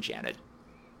for Disenchanted.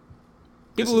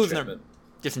 People losing their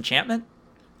Disenchantment.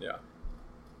 Yeah.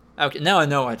 Okay, now I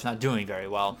know it's not doing very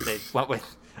well. They went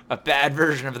with a bad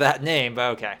version of that name,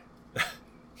 but okay.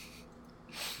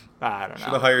 I don't know.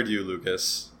 Should have hired you,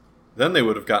 Lucas. Then they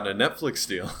would have gotten a Netflix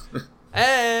deal.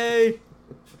 Hey!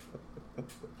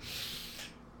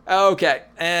 Okay,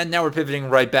 and now we're pivoting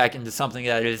right back into something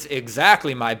that is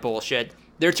exactly my bullshit.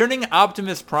 They're turning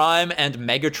Optimus Prime and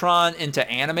Megatron into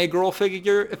anime girl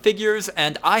figures,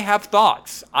 and I have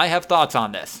thoughts. I have thoughts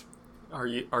on this. Are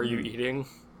you eating,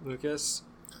 Lucas?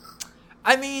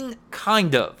 I mean,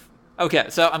 kind of. Okay,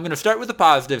 so I'm going to start with the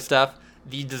positive stuff.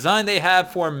 The design they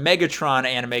have for Megatron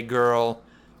anime girl,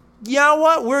 you know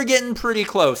what? We're getting pretty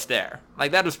close there.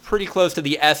 Like, that is pretty close to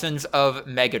the essence of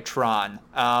Megatron.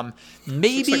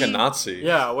 Maybe... Looks like a Nazi.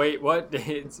 Yeah, wait, what?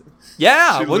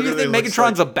 Yeah, what do you think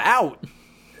Megatron's about?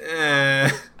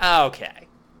 Okay.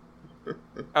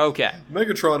 Okay.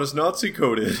 Megatron is Nazi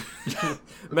coded.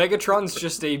 Megatron's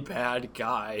just a bad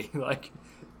guy. Like,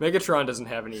 Megatron doesn't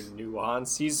have any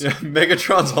nuance.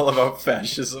 Megatron's all about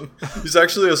fascism. He's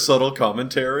actually a subtle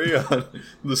commentary on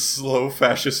the slow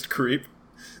fascist creep.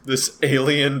 This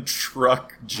alien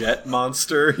truck jet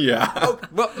monster. Yeah. Oh,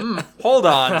 well, hold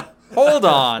on. Hold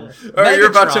on. All right,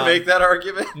 you're about to make that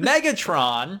argument?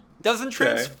 Megatron doesn't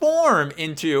transform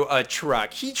into a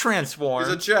truck. He transforms...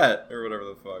 He's a jet, or whatever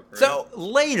the fuck, right? So,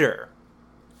 later...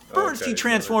 First, he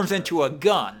transforms into a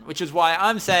gun, which is why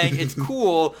I'm saying it's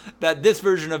cool that this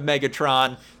version of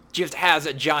Megatron just has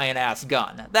a giant-ass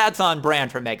gun. That's on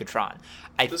brand for Megatron.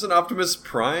 Doesn't Optimus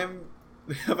Prime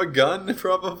have a gun,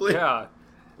 probably? Yeah.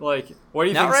 Like, what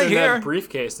do you think's in that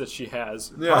briefcase that she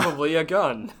has? Yeah. Probably a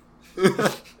gun.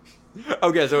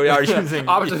 Okay, so we are using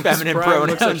feminine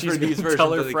pronouns like for these versions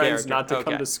tell her of the friends character. Not to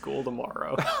come to school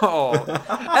tomorrow. Oh.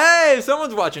 Hey,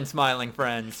 someone's watching Smiling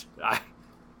Friends.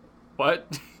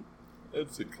 What?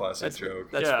 It's a classic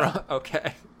joke.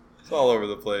 Okay. It's all over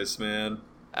the place, man.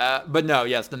 But no,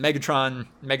 yes, the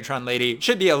Megatron lady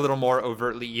should be a little more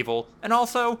overtly evil, and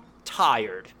also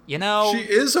tired, you know? She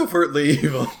is overtly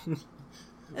evil.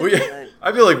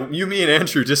 I feel like you, me, and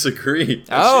Andrew disagree.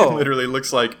 Oh. She literally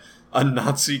looks like a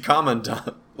Nazi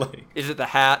commandant. Like, is it the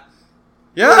hat?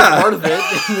 Yeah, part of it.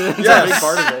 Yes,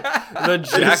 part of it. The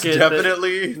jacket. It's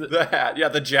definitely the hat. Yeah,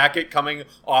 the jacket coming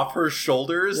off her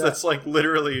shoulders. Yeah. That's like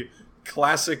literally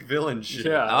classic villain shit.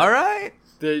 Yeah. All right.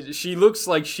 She looks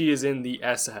like she is in the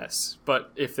SS,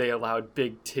 but if they allowed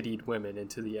big-tittied women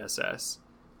into the SS,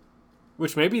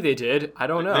 which maybe they did, I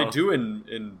don't know. They do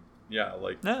in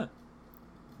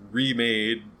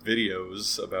remade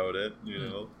videos about it, you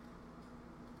know.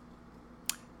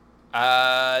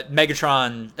 Optimus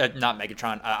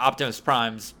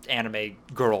Prime's anime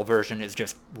girl version is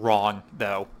just wrong,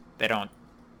 though. They don't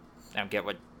get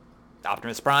what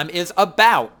Optimus Prime is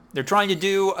about. They're trying to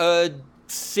do a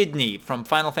Sydney from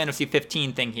Final Fantasy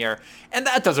 15 thing here, and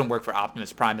that doesn't work for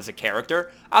Optimus Prime as a character.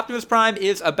 Optimus Prime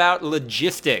is about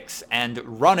logistics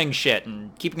and running shit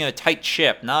and keeping a tight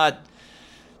ship, not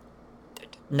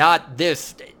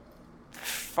this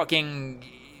fucking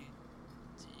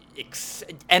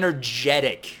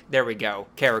energetic, there we go,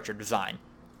 character design.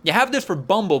 You have this for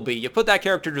Bumblebee, you put that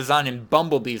character design in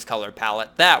Bumblebee's color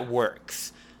palette, that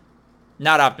works.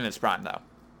 Not Optimus Prime, though.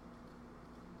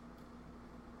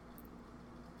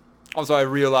 Also, I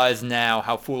realize now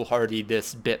how foolhardy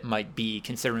this bit might be,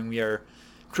 considering we are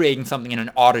creating something in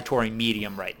an auditory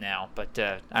medium right now. But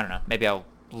I don't know. Maybe I'll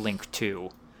link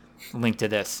to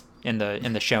this in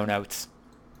the show notes.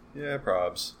 Yeah,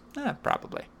 probs.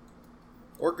 Probably.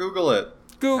 Or Google it.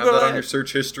 Google Have that it on your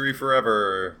search history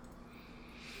forever.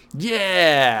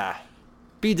 Yeah.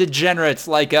 Be degenerates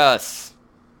like us.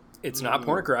 It's not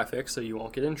pornographic, so you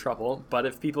won't get in trouble. But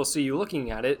if people see you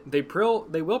looking at it, they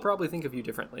will probably think of you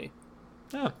differently.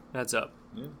 Oh. Heads up.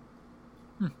 Yeah.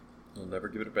 I'll never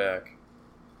give it back.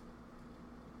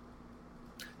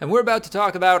 And we're about to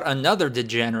talk about another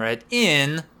degenerate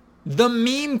in the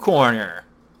Meme Corner.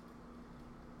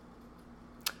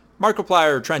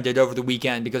 Markiplier trended over the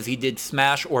weekend because he did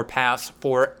Smash or Pass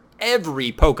for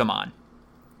every Pokemon.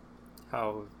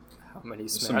 How many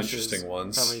smashes? Some interesting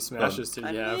ones. How many smashes did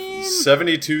he have?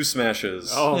 72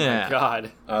 smashes. Oh my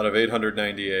god. Out of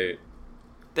 898.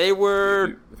 They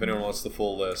were... If anyone wants the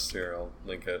full list, here, I'll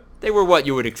link it. They were what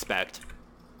you would expect.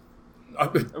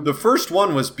 The first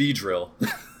one was Beedrill.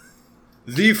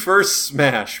 The first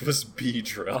smash was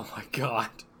Beedrill. Oh my god.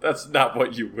 That's not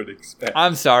what you would expect.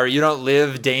 I'm sorry, you don't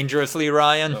live dangerously,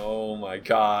 Ryan? Oh my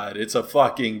god, it's a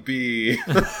fucking bee.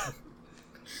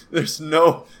 There's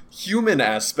no human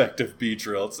aspect of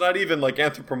Beedrill. It's not even like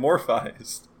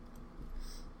anthropomorphized.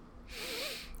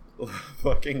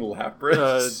 Fucking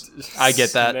Lapras. I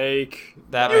get that. Snake.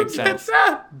 That makes sense.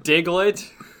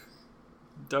 Diglett.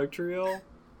 Dugtrio.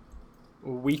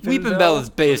 Weepinbell is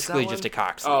basically just a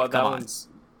cocksucker. Oh, that Come on. one's...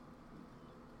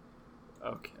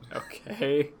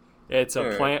 Okay. It's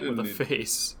a plant with a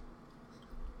face.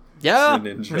 Yeah,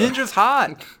 Ninja. Ninja's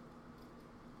hot.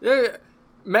 Yeah,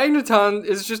 Magneton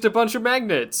is just a bunch of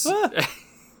magnets.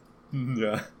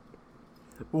 Yeah.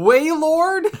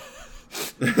 Waylord?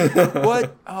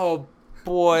 What? Oh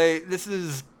boy, this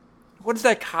is... What is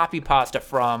that copy pasta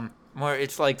from? Where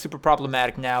it's like super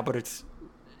problematic now, but it's...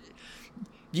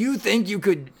 Do you think you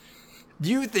could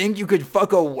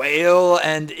fuck a whale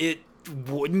and it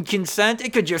wouldn't consent?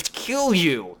 It could just kill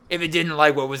you if it didn't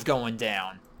like what was going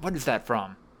down. What is that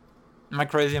from? Am I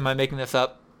crazy? Am I making this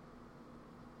up?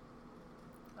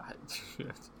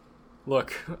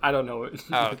 Look, I don't know what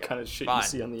Okay, kind of shit fine. you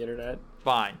see on the internet.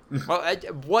 Fine. Well,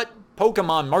 what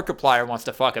Pokemon Markiplier wants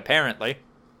to fuck, apparently.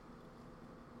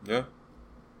 Yeah.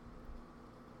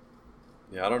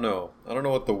 Yeah, I don't know. I don't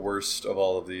know what the worst of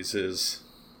all of these is.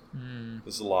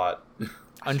 There's a lot.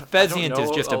 Unfezient is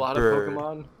just a lot bird. of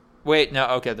Pokemon. Wait, no,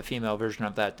 okay, the female version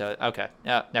of that does. Okay,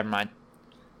 yeah, never mind.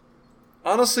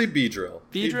 Honestly, Beedrill.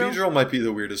 Beedrill? Beedrill might be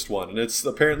the weirdest one, and it's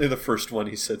apparently the first one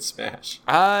he said smash.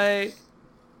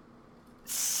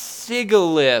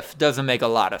 Sigilyph doesn't make a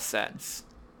lot of sense.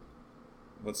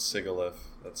 What's Sigilyph?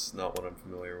 That's not what I'm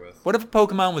familiar with. What if a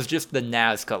Pokemon was just the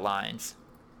Nazca lines?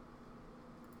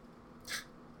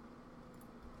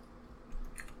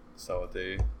 Is that what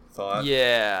they thought?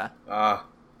 Yeah.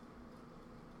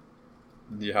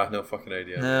 Yeah, no fucking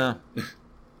idea. No. I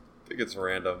think it's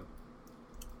random.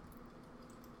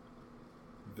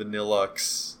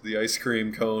 Vanillux, the ice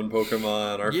cream cone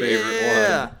Pokemon, our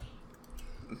favorite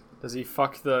one. Does he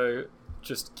fuck the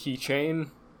just keychain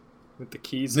with the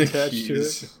keys The attached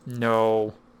keys. to it?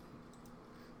 No.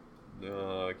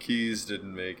 No, Keys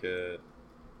didn't make it.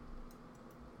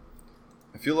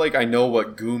 I feel like I know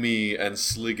what Goomy and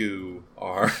Sliggoo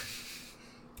are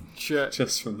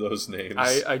just from those names.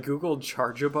 I googled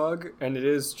Charjabug, and it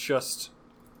is just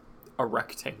a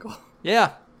rectangle.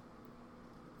 Yeah.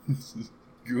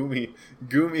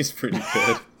 Goomy's pretty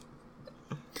good.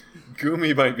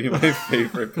 Goomy might be my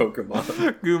favorite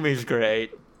Pokemon. Goomy's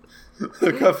great.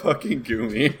 Look at fucking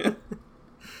Goomy.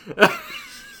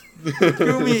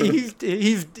 Goomy's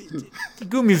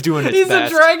doing its He's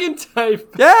best. a dragon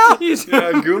type. Yeah.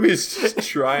 Goomy's just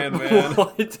trying, man.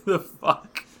 What the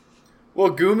fuck? Well,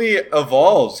 Goomy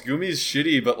evolves. Goomy's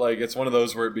shitty, but like it's one of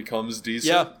those where it becomes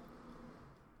decent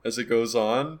as it goes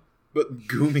on. But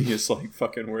Goomy is like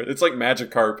fucking weird. It's like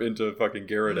Magikarp into fucking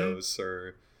Gyarados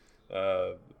or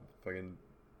fucking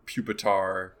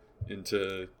Pupitar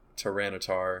into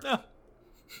Tyranitar. Yeah.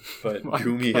 But My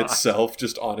Goomy God. itself,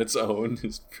 just on its own,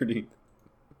 is pretty.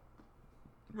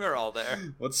 We're all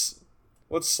there. What's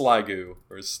Sliggoo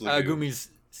or Sliggoo? Goomy's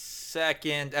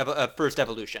first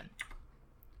evolution.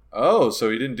 Oh, so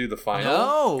he didn't do the final?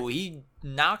 No, he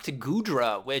knocked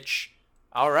Goodra, which,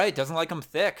 alright, doesn't like him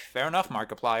thick. Fair enough,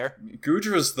 Markiplier.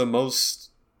 Goodra's the most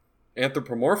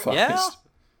anthropomorphized Yeah.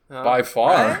 by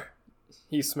far. Right?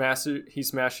 He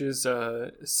smashes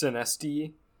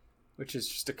Sinesti, which is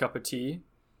just a cup of tea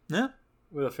Yeah.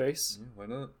 with a face. Yeah, why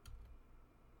not?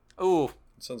 Ooh,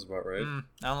 That sounds about right.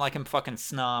 I don't like him fucking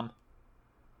Snom.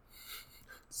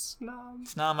 Snom.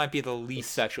 Snom might be the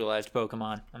least sexualized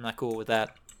Pokemon. I'm not cool with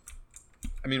that.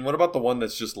 I mean, what about the one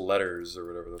that's just letters or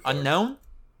whatever the fuck? Unknown?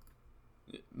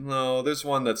 No, there's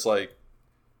one that's like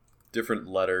different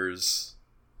letters.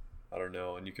 I don't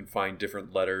know, and you can find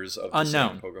different letters of the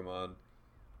Unknown. same Pokemon.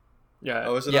 Yeah.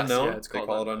 Oh, is it Yes. unknown? Yeah, it's they called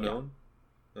call it Unknown.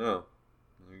 unknown? Oh.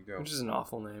 There you go. Which is an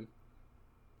awful name.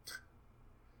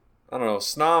 I don't know.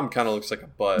 Snom kind of looks like a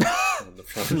butt on the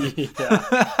front.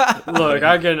 Yeah. Look,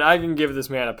 I can give this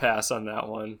man a pass on that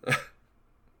one.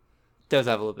 Does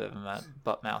have a little bit of a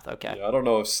butt mouth, okay. Yeah, I don't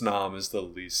know if Snom is the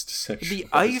least sexual. The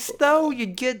ice, though,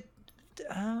 you'd get...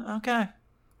 okay.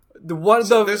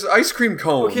 There's ice cream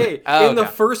cone. Okay, Oh, in the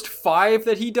okay. first 5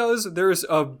 that he does, there's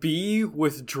a bee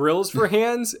with drills for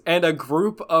hands and a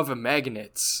group of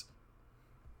magnets.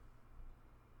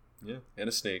 Yeah, and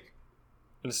a snake.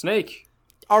 And a snake.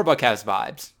 Arbok has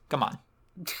vibes. Come on.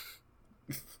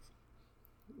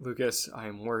 Lucas, I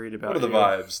am worried about What are the you.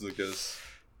 vibes, Lucas?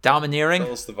 Domineering?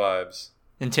 Tell us the vibes.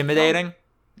 Intimidating?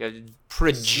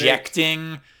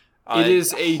 Projecting? It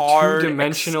is a hard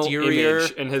two-dimensional exterior,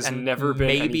 image and has never been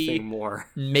anything more.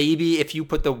 Maybe if you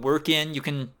put the work in, you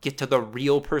can get to the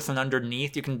real person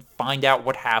underneath. You can find out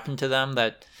what happened to them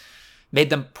that made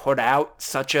them put out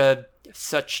such a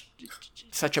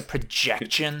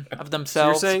projection of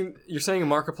themselves. So you're saying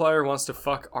Markiplier wants to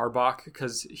fuck Arbok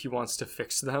because he wants to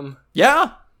fix them?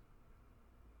 Yeah.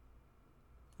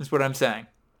 That's what I'm saying.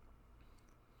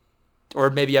 Or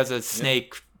maybe as a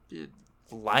snake,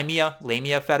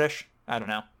 lamia fetish. I don't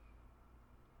know.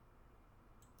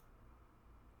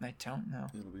 I don't know.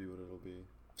 It'll be what it'll be.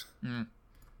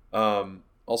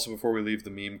 Also, before we leave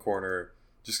the meme corner,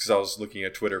 just because I was looking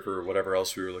at Twitter for whatever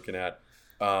else we were looking at,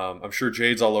 I'm sure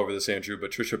Jade's all over this, Andrew,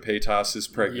 but Trisha Paytas is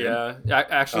pregnant. Yeah,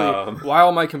 actually,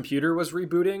 while my computer was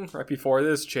rebooting right before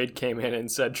this, Jade came in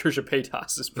and said Trisha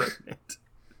Paytas is pregnant.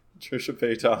 Trisha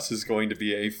Paytas is going to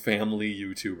be a family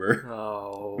YouTuber.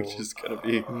 Oh, which is going to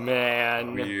be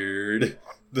weird.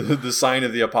 The sign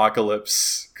of the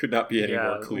apocalypse could not be any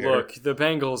more clear. Look, the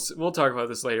Bengals, we'll talk about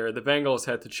this later. The Bengals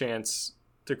had the chance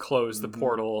to close the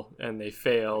portal and they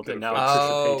failed, and now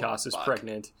Trisha Paytas is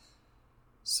pregnant.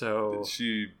 So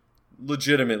she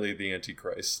legitimately the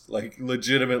Antichrist. Like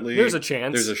legitimately there's a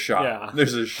chance. There's a shot. Yeah.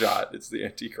 There's a shot. It's the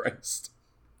Antichrist.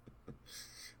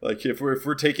 Like if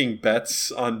we're taking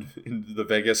bets on in the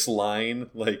Vegas line,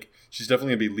 like she's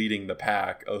definitely gonna be leading the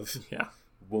pack of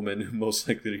women most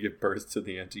likely to give birth to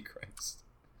the Antichrist.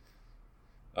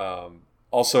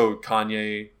 Also,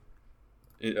 Kanye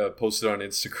posted on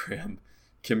Instagram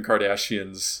Kim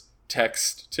Kardashian's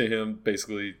text to him,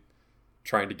 basically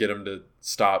trying to get him to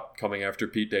stop coming after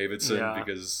Pete Davidson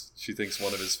because she thinks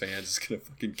one of his fans is gonna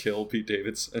fucking kill Pete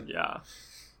Davidson. Yeah,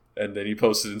 and then he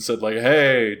posted and said like,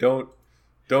 "Hey, don't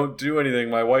do anything.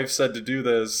 My wife said to do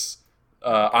this.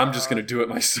 I'm just going to do it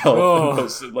myself." And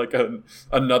posted like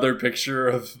another picture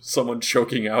of someone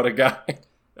choking out a guy.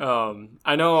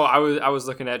 I know I was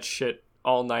looking at shit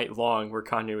all night long where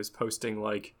Kanye was posting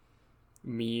like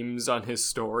memes on his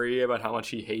story about how much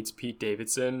he hates Pete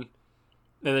Davidson.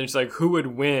 And then it's like, who would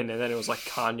win? And then it was like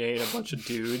Kanye and a bunch of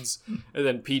dudes. And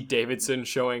then Pete Davidson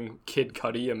showing Kid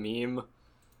Cudi a meme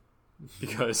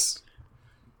because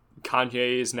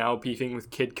Kanye is now beefing with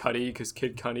Kid Cudi because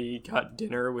Kid Cudi got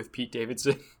dinner with Pete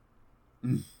Davidson.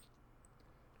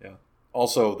 Yeah.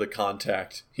 Also, the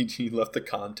contact. He left the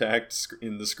contact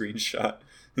in the screenshot.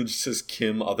 It just says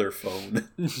Kim other phone.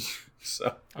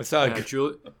 So I saw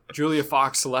Julia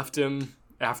Fox left him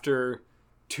after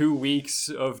 2 weeks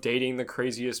of dating the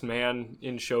craziest man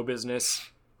in show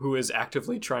business who is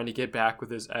actively trying to get back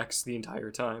with his ex the entire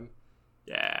time.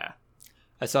 Yeah.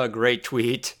 I saw a great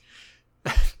tweet.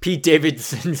 Pete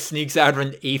Davidson sneaks out of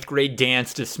an 8th grade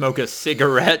dance to smoke a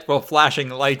cigarette while flashing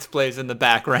lights plays in the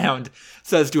background.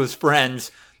 Says to his friends,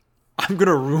 "I'm going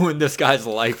to ruin this guy's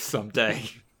life someday."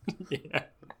 Yeah.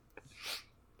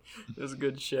 That's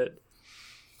good shit.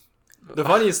 The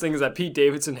funniest thing is that Pete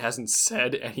Davidson hasn't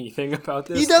said anything about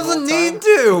this. He doesn't need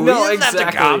to. No, he doesn't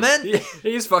have to comment.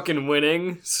 He's fucking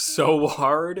winning so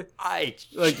hard.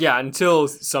 Until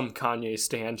some Kanye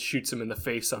stan shoots him in the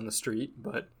face on the street,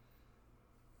 but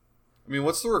I mean,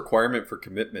 what's the requirement for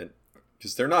commitment?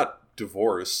 Because they're not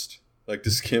divorced. Like,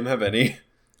 does Kim have any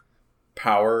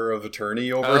power of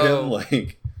attorney over him?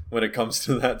 Like, when it comes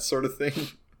to that sort of thing?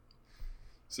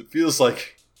 So it feels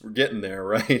like we're getting there,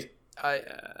 right?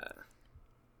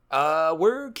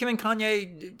 Were Kim and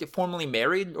Kanye formally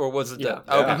married, or was it? Yeah.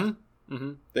 Okay. Mm-hmm.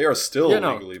 Mm-hmm. They are still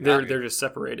legally married. They're just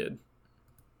separated.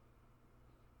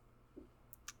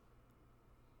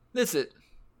 This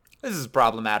is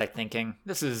problematic thinking.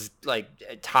 This is, like,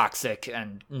 toxic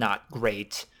and not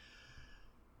great.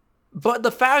 But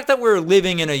the fact that we're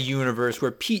living in a universe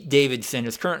where Pete Davidson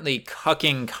is currently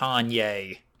cucking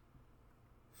Kanye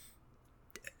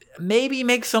maybe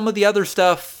makes some of the other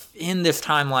stuff in this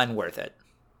timeline worth it.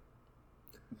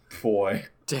 Boy.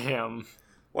 Damn.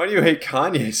 Why do you hate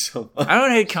Kanye so much? I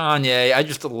don't hate Kanye. I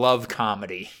just love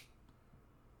comedy.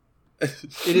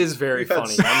 It is very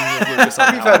funny. We've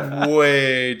had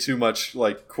way too much,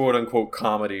 like, quote-unquote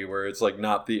comedy where it's, like,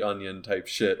 not the Onion type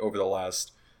shit over the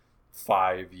last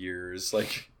 5 years.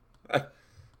 Like,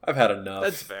 I've had enough.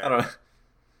 That's fair.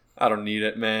 I don't need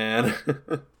it, man.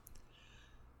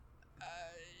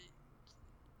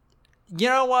 You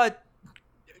know what?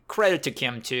 Credit to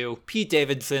Kim, too. Pete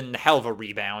Davidson, hell of a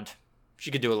rebound.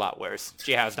 She could do a lot worse.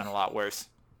 She has done a lot worse.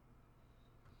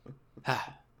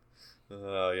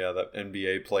 Yeah, that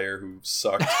NBA player who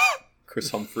sucked, Chris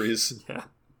Humphries. Yeah.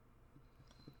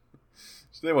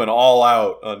 So they went all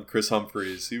out on Chris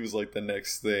Humphries. He was like the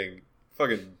next thing.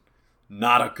 Fucking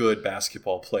not a good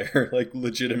basketball player. Like,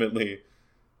 legitimately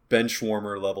bench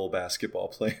warmer level basketball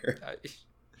player.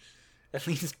 At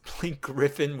least Blake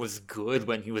Griffin was good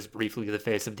when he was briefly the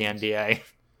face of the NBA.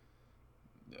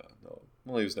 No.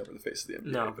 Well, he was never the face of the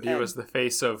NBA. No, but he was the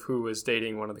face of who was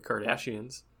dating one of the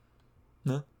Kardashians.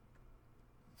 No.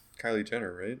 Kylie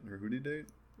Jenner, right? Or who did he date?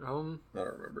 I I don't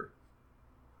remember.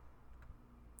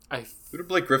 Who did th-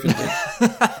 Blake Griffin date?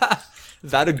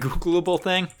 Is that a Googleable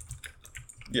thing?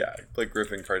 Yeah, Blake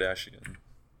Griffin Kardashian.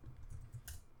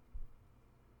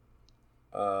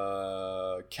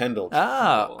 Kendall.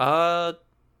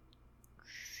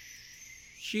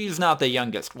 She's not the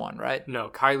youngest one, right? No,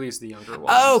 Kylie's the younger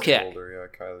one. Oh, okay. Older, yeah.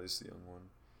 Kylie's the young one.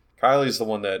 Kylie's the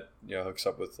one that hooks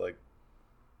up with like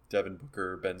Devin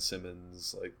Booker, Ben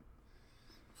Simmons, like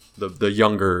the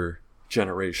younger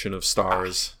generation of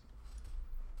stars.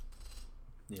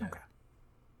 Yeah.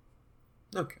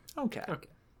 Okay.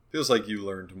 Feels like you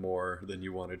learned more than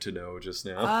you wanted to know just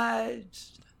now.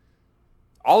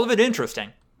 All of it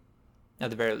interesting, at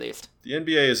the very least. The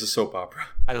NBA is a soap opera.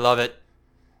 I love it.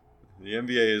 The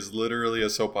NBA is literally a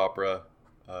soap opera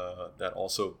that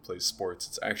also plays sports.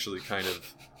 It's actually kind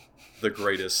of the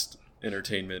greatest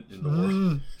entertainment in the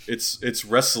world. It's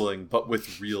wrestling, but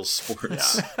with real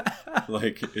sports. Yeah.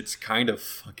 Like, it's kind of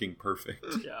fucking perfect.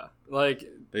 Yeah. Like,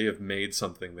 they have made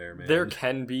something there, man. There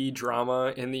can be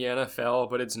drama in the NFL,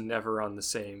 but it's never on the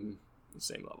same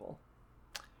level.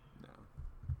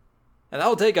 And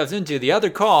that'll take us into the other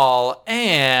call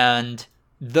and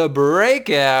the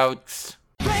breakouts.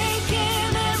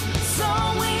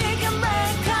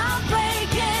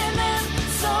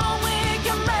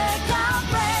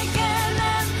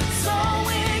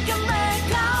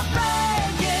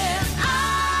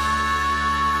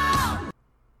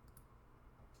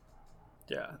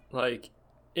 Yeah, like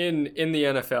in the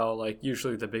NFL, like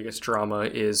usually the biggest drama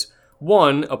is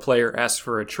one, a player asks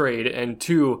for a trade, and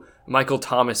two, Michael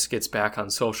Thomas gets back on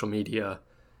social media,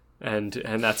 and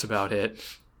that's about it.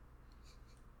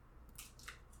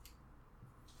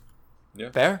 Yeah.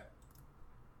 Fair?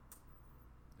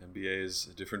 NBA is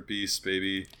a different beast,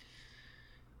 baby.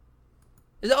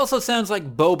 It also sounds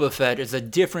like Boba Fett is a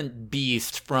different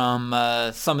beast from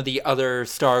some of the other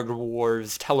Star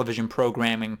Wars television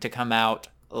programming to come out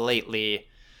lately.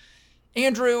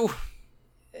 Andrew,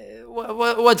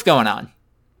 what's going on?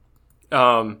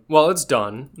 Well, it's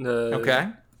done. Okay.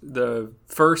 The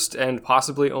first and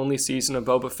possibly only season of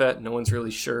Boba Fett, no one's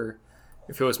really sure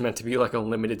if it was meant to be like a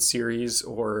limited series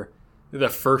or the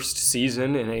first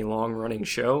season in a long-running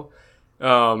show. It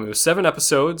was 7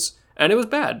 episodes, and it was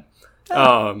bad.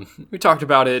 We talked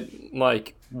about it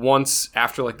like once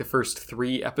after like the first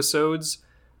 3 episodes,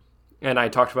 and I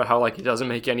talked about how like it doesn't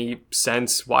make any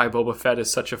sense why Boba Fett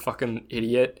is such a fucking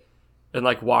idiot, and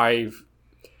like why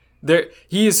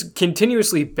he's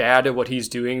continuously bad at what he's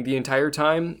doing the entire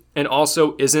time, and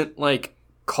also isn't like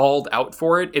called out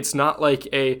for it. It's not like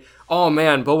oh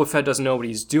man, Boba Fett doesn't know what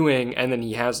he's doing, and then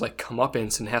he has like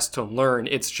comeuppance and has to learn.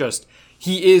 It's just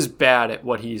he is bad at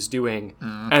what he's doing,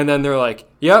 and then they're like,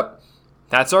 yep.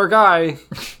 That's our guy.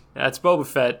 That's Boba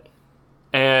Fett.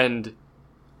 And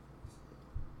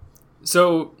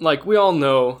so, like, we all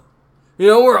know,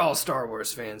 we're all Star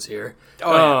Wars fans here.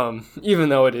 Oh, yeah. Even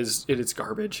though it is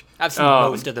garbage. I've seen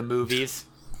most of the movies.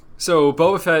 So,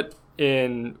 Boba Fett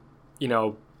in,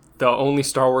 the only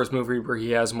Star Wars movie where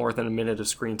he has more than a minute of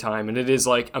screen time, and it is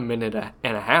like a minute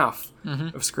and a half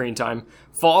of screen time,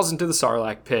 falls into the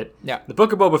Sarlacc pit. Yeah. The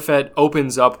Book of Boba Fett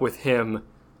opens up with him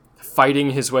fighting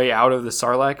his way out of the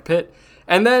Sarlacc pit.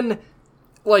 And then,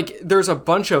 like, there's a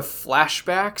bunch of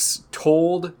flashbacks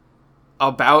told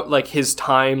about, like, his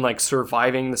time, like,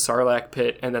 surviving the Sarlacc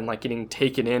pit and then, like, getting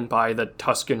taken in by the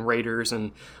Tusken Raiders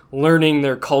and learning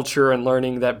their culture and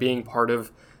learning that being part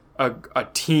of a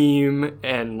team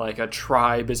and, like, a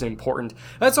tribe is important.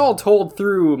 That's all told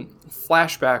through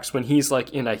flashbacks when he's,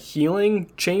 like, in a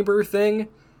healing chamber thing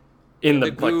in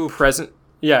the like, present...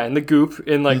 Yeah, in the goop,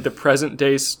 in, like, the present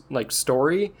day, like,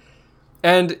 story.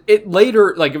 And it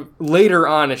later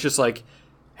on, it's just like,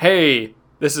 hey,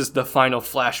 this is the final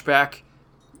flashback.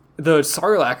 The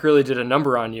Sarlacc really did a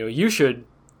number on you. You should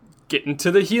get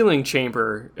into the healing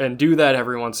chamber and do that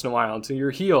every once in a while until you're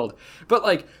healed. But,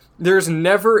 like, there's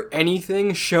never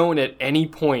anything shown at any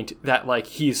point that, like,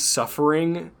 he's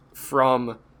suffering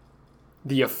from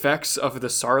the effects of the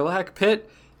Sarlacc pit.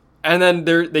 And then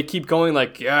they keep going,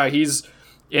 like, yeah, he's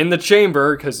in the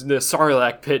chamber because the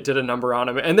Sarlacc pit did a number on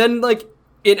him. And then, like,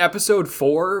 in episode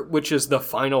 4, which is the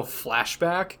final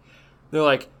flashback, they're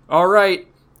like, all right,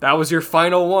 that was your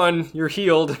final one. You're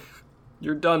healed.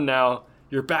 You're done now.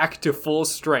 You're back to full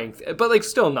strength. But, like,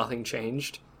 still nothing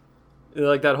changed.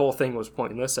 Like, that whole thing was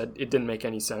pointless. It didn't make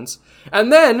any sense.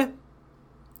 And then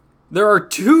there are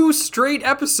 2 straight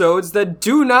episodes that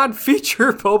do not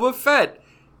feature Boba Fett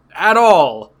at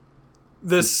all.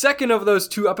 The second of those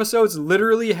 2 episodes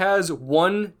literally has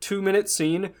 1 2-minute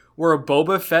scene where a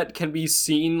Boba Fett can be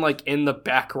seen, like, in the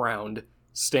background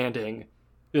standing,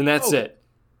 and that's it.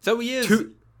 So he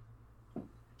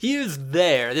is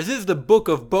there. This is the Book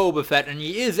of Boba Fett, and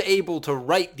he is able to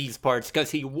write these parts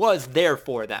because he was there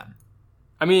for them.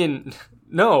 I mean,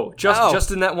 no,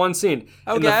 just in that one scene.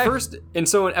 Okay. In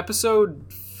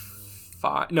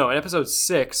episode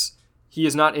 6, he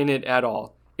is not in it at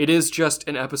all. It is just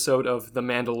an episode of The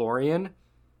Mandalorian.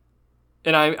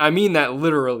 And I mean that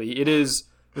literally. It is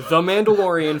The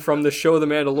Mandalorian from the show The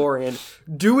Mandalorian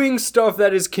doing stuff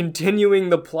that is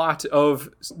continuing the plot of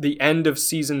the end of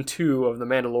season 2 of The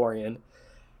Mandalorian.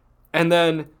 And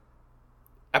then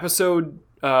episode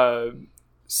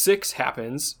 6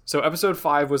 happens. So episode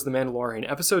 5 was The Mandalorian.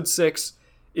 Episode 6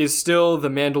 is still the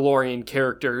Mandalorian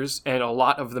characters and a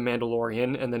lot of the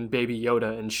Mandalorian and then Baby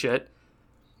Yoda and shit.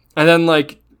 And then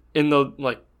in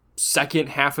the second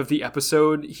half of the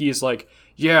episode, he's like,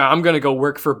 yeah, I'm gonna go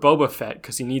work for Boba Fett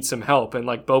because he needs some help, and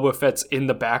Boba Fett's in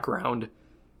the background.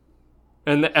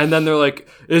 And then they're like,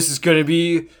 this is gonna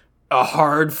be a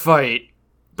hard fight.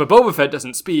 But Boba Fett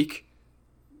doesn't speak.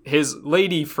 His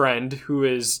lady friend, who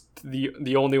is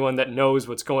the only one that knows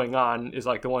what's going on, is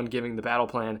the one giving the battle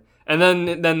plan. And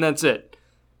then that's it.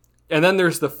 And then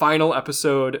there's the final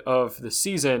episode of the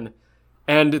season,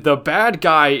 and the bad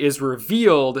guy is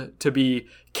revealed to be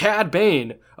Cad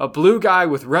Bane, a blue guy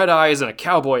with red eyes and a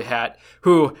cowboy hat,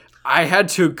 who I had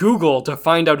to Google to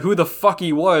find out who the fuck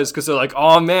he was, because they're like,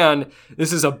 oh man,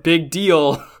 this is a big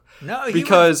deal. No,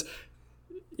 because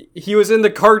he was in the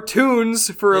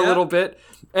cartoons for a little bit,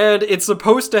 and it's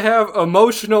supposed to have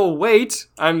emotional weight,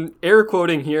 I'm air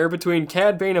quoting here, between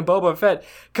Cad Bane and Boba Fett,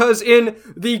 because in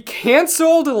the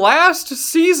canceled last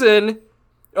season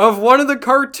of one of the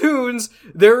cartoons,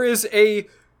 there is a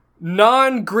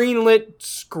non-greenlit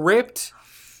script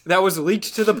that was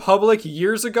leaked to the public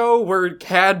years ago where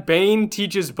Cad Bane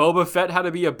teaches Boba Fett how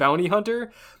to be a bounty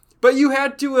hunter. But you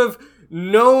had to have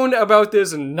known about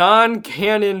this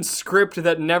non-canon script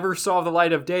that never saw the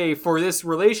light of day for this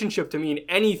relationship to mean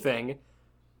anything.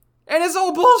 And it's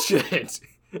all bullshit.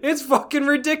 It's fucking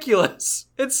ridiculous.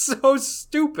 It's so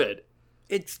stupid.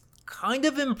 It's kind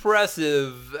of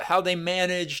impressive how they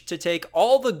managed to take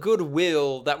all the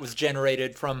goodwill that was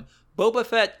generated from Boba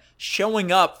Fett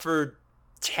showing up for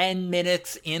 10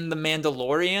 minutes in The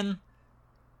Mandalorian,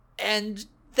 and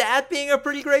that being a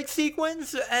pretty great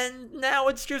sequence, and now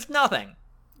it's just nothing.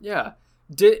 Yeah.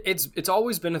 It's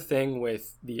always been a thing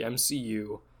with the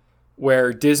MCU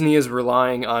where Disney is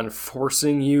relying on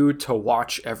forcing you to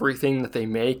watch everything that they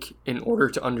make in order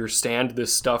to understand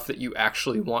this stuff that you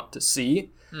actually want to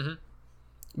see. Mm-hmm.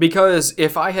 Because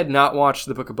if I had not watched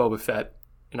The Book of Boba Fett,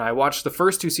 and I watched the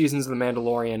first 2 seasons of The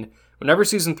Mandalorian, whenever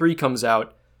season 3 comes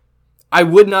out, I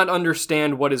would not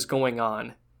understand what is going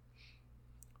on.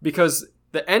 Because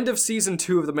the end of season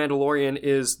 2 of The Mandalorian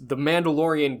is The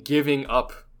Mandalorian giving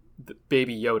up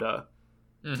Baby Yoda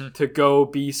to go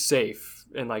be safe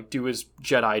and do his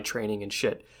Jedi training and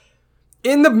shit.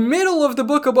 In the middle of The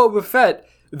Book of Boba Fett,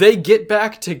 they get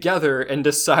back together and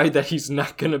decide that he's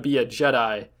not going to be a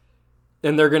Jedi.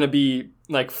 And they're going to be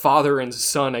father and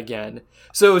son again.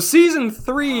 So season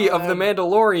 3 of The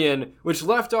Mandalorian, which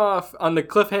left off on the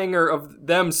cliffhanger of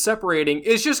them separating,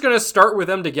 is just going to start with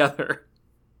them together.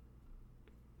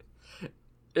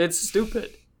 It's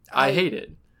stupid. I hate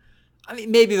it. I mean,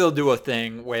 maybe they'll do a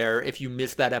thing where if you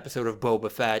miss that episode of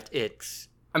Boba Fett, it's...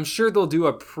 I'm sure they'll do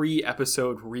a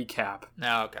pre-episode recap.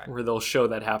 Oh, okay. Where they'll show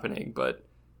that happening. But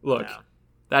look,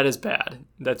 that is bad.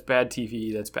 That's bad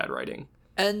TV. That's bad writing.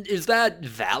 And is that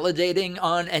validating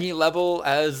on any level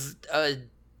as a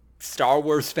Star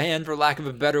Wars fan, for lack of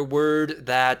a better word,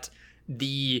 that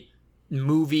the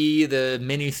movie, the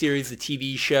miniseries, the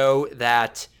TV show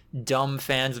that dumb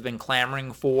fans have been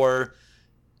clamoring for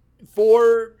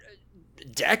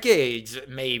decades,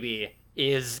 maybe,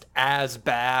 is as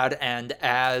bad and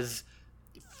as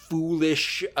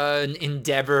foolish an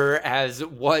endeavor as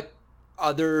what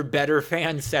other better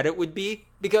fans said it would be?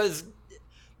 Because...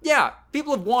 yeah,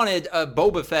 people have wanted a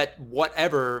Boba Fett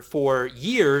whatever for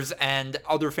years, and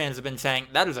other fans have been saying,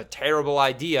 that is a terrible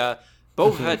idea.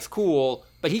 Boba Fett's cool,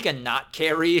 but he cannot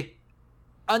carry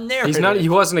a narrative. He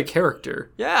wasn't a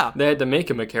character. Yeah. They had to make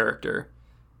him a character.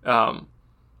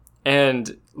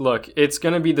 And look, it's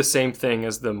going to be the same thing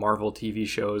as the Marvel TV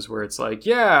shows where it's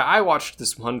yeah, I watched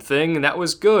this one thing and that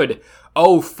was good.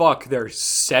 Oh, fuck, there's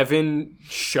 7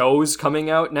 shows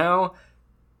coming out now?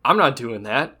 I'm not doing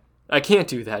that. I can't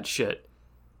do that shit.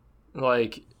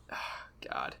 God.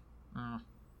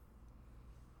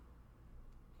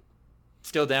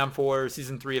 Still down for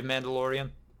season 3 of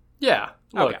Mandalorian? Yeah.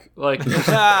 Look,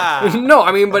 okay. no,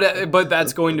 I mean, but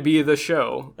that's going to be the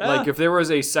show. If there was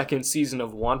a second season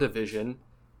of WandaVision,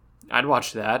 I'd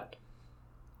watch that.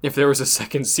 If there was a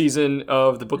second season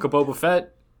of the Book of Boba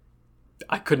Fett,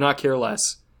 I could not care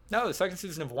less. No, the second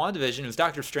season of WandaVision was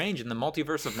Doctor Strange in the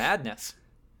Multiverse of Madness.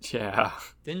 Yeah.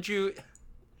 Didn't you...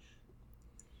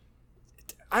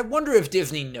 I wonder if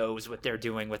Disney knows what they're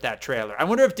doing with that trailer. I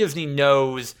wonder if Disney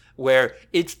knows where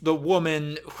it's the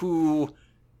woman who...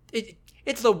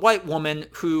 It's the white woman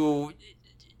who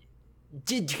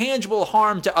did tangible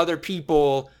harm to other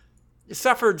people,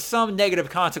 suffered some negative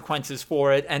consequences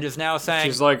for it, and is now saying...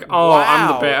 She's like, oh, wow,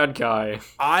 I'm the bad guy.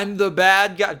 I'm the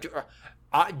bad guy.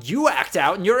 You act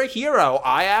out and you're a hero.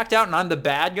 I act out and I'm the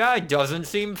bad guy. Doesn't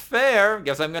seem fair.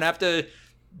 Guess I'm going to have to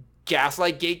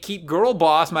gaslight, gatekeep, girl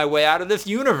boss my way out of this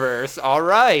universe. All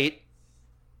right.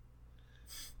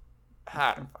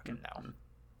 I don't fucking know.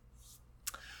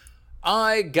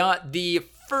 I got the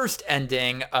first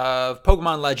ending of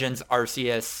Pokemon Legends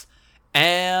Arceus,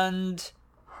 and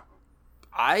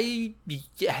I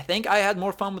think I had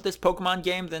more fun with this Pokemon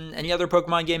game than any other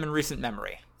Pokemon game in recent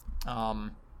memory.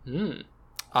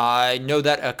 I know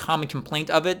that a common complaint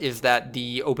of it is that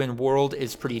the open world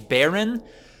is pretty barren.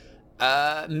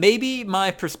 Maybe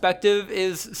my perspective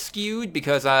is skewed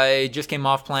because I just came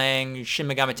off playing Shin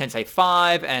Megami Tensei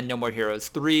 5 and No More Heroes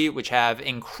 3, which have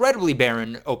incredibly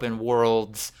barren open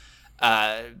worlds,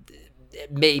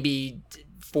 maybe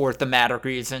for thematic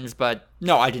reasons, but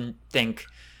no, I didn't think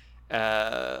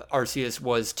Arceus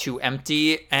was too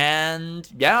empty, and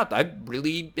yeah, I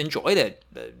really enjoyed it.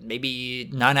 Maybe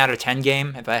 9 out of 10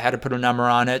 game, if I had to put a number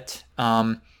on it.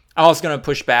 I'm also going to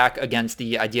push back against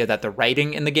the idea that the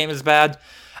writing in the game is bad.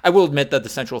 I will admit that the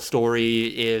central story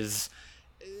is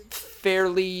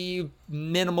fairly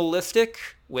minimalistic,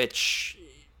 which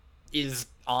is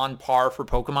on par for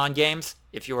Pokemon games.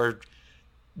 If you're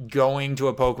going to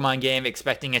a Pokemon game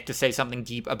expecting it to say something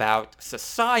deep about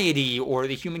society or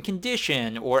the human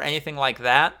condition or anything like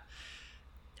that,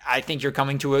 I think you're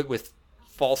coming to it with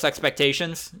false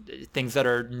expectations, things that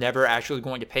are never actually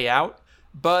going to pay out.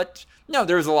 But no,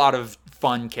 there's a lot of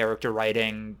fun character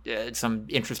writing, some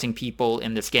interesting people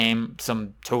in this game,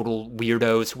 some total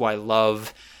weirdos who I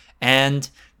love, and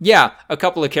yeah, a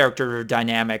couple of character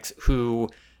dynamics who...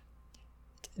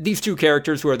 These two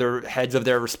characters who are the heads of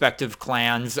their respective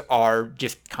clans are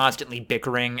just constantly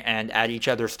bickering and at each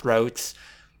other's throats,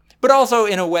 but also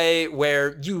in a way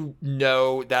where you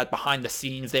know that behind the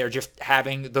scenes they are just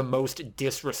having the most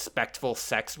disrespectful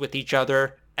sex with each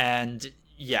other, and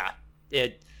yeah,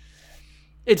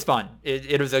 it's fun.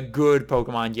 It was a good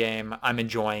Pokemon game. I'm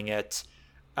enjoying it.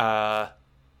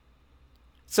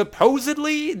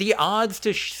 Supposedly, the odds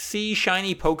to see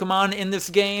shiny Pokemon in this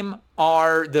game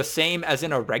are the same as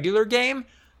in a regular game,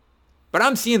 but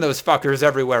I'm seeing those fuckers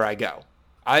everywhere I go.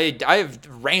 I've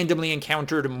randomly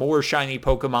encountered more shiny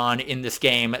Pokemon in this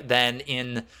game than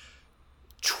in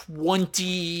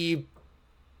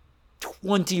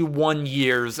 21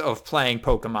 years of playing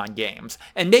Pokemon games.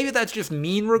 And maybe that's just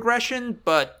mean regression,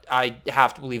 but I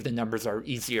have to believe the numbers are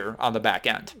easier on the back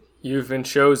end. You've been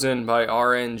chosen by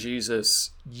RN Jesus.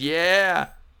 Yeah.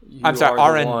 I'm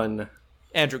sorry, RN. One.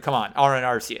 Andrew, come on. RN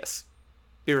Arceus.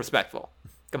 Be respectful.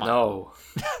 Come on. No.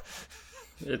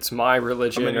 It's my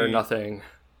religion or nothing.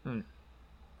 How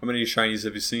many shinies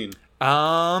have you seen?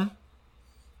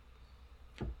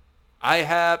 I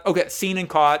have... Okay, seen and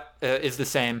caught is the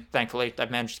same, thankfully. I've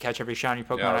managed to catch every shiny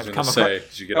Pokemon I've come across.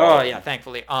 Did you get all of them? Yeah,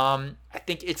 thankfully. I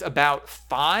think it's about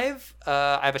 5.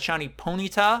 I have a shiny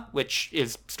Ponyta, which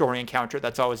is story encounter.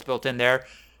 That's always built in there.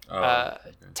 Okay.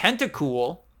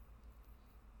 Tentacool.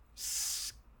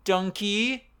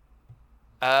 Stunky.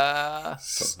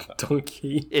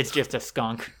 Stunky. It's just a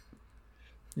skunk.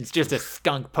 It's just a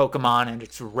skunk Pokemon, and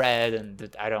it's red,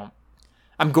 and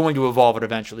I'm going to evolve it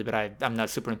eventually, but I'm not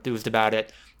super enthused about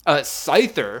it.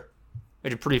 Scyther,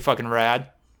 which is pretty fucking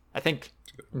rad. I think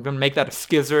I'm going to make that a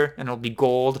Skizzer, and it'll be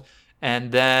gold.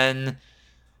 And then,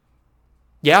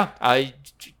 yeah,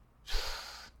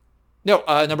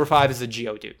 number 5 is a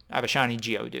Geodude. I have a shiny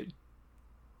Geodude.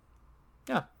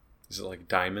 Yeah. Is it like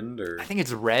diamond or? I think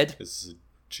it's red. Is it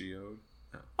Geode?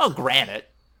 No. Oh,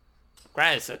 granite.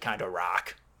 Granite's a kind of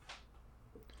rock.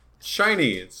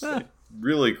 Shiny. It's like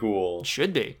really cool. It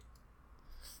should be.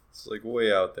 It's like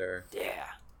way out there. Yeah.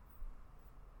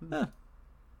 Huh.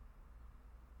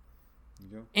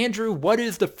 Andrew, what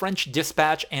is the French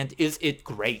Dispatch, and is it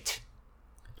great?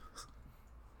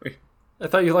 Wait. I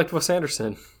thought you liked Wes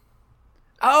Anderson.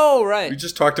 Oh, right. We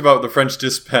just talked about the French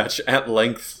Dispatch at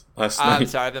length last night. I'm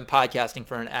sorry, I've been podcasting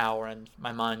for an hour, and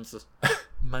my mind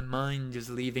is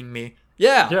leaving me.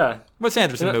 Yeah. Wes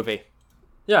Anderson movie.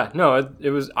 Yeah, no, it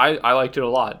was. I liked it a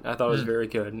lot. I thought it was very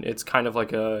good. It's kind of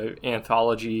like a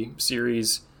anthology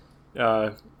series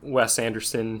Wes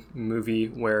Anderson movie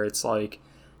where it's like,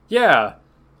 yeah,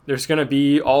 there's going to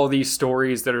be all these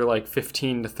stories that are like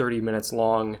 15 to 30 minutes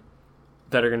long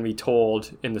that are going to be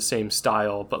told in the same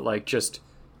style, but like just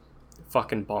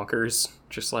fucking bonkers,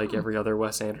 just like every other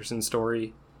Wes Anderson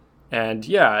story. And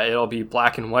yeah, it'll be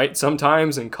black and white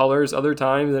sometimes and colors other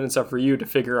times, and it's up for you to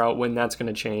figure out when that's going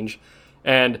to change.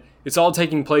 And it's all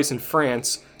taking place in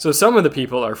France, so some of the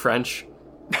people are French,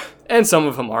 and some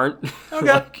of them aren't.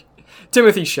 Okay. Like,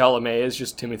 Timothée Chalamet is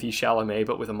just Timothée Chalamet,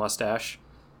 but with a mustache.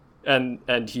 And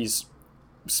he's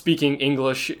speaking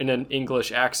English in an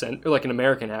English accent, or like an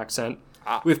American accent,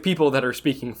 with people that are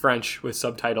speaking French with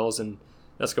subtitles, and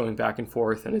that's going back and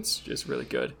forth, and it's just really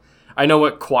good. I know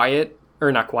what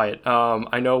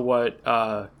I know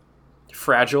what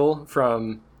Fragile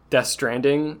from Death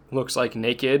Stranding looks like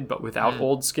naked, but without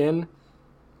old skin.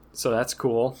 So that's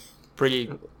cool.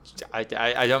 Pretty, I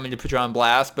don't mean to put you on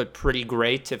blast, but pretty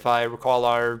great if I recall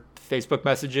our Facebook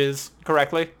messages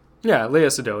correctly. Yeah, Lea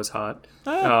Seydoux is hot.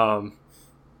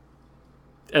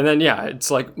 And then, yeah,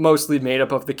 it's like mostly made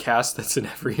up of the cast that's in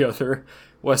every other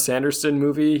Wes Anderson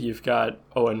movie. You've got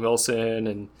Owen Wilson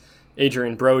and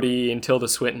Adrian Brody and Tilda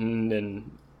Swinton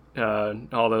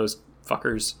and all those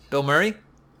fuckers. Bill Murray?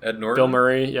 Ed Norton? Bill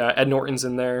Murray, yeah. Ed Norton's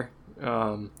in there.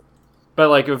 But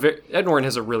like Ed Norton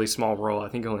has a really small role. I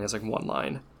think he only has like one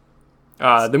line.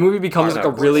 The movie becomes like a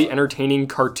really entertaining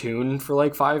cartoon for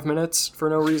like 5 minutes for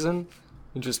no reason.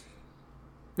 And just,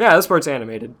 yeah, this part's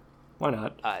animated. Why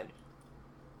not?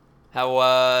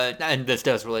 And this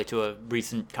does relate to a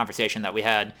recent conversation that we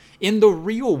had. In the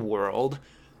real world,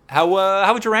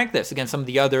 how would you rank this against some of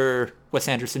the other Wes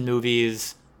Anderson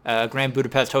movies, Grand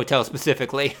Budapest Hotel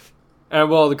specifically?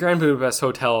 Well, the Grand Budapest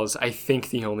Hotel is, I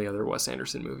think, the only other Wes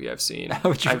Anderson movie I've seen. How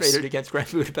would you rate it against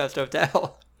Grand Budapest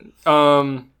Hotel?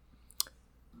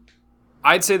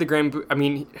 I'd say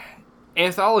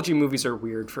anthology movies are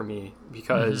weird for me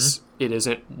because it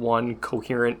isn't one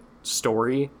coherent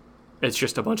story. It's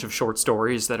just a bunch of short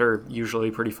stories that are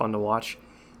usually pretty fun to watch.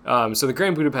 So the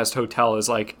Grand Budapest Hotel is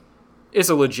like, it's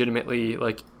a legitimately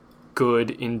like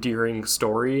good, endearing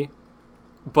story,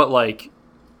 but like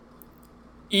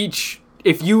if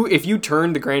you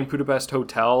turn the Grand Budapest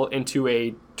Hotel into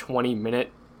a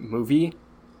 20-minute movie,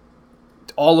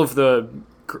 all of the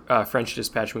French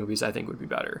Dispatch movies I think would be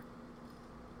better.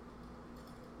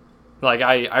 Like,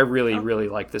 I really, really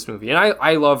like this movie. And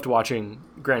I loved watching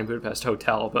Grand Budapest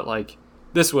Hotel, but, like,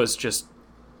 this was just,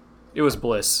 it was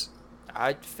bliss.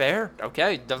 Fair.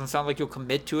 Okay. Doesn't sound like you'll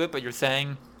commit to it, but you're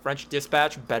saying French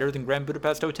Dispatch better than Grand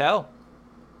Budapest Hotel.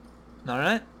 All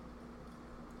right.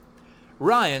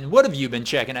 Ryan, what have you been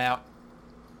checking out?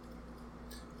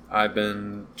 I've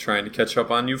been trying to catch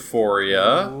up on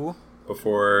Euphoria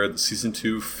before the season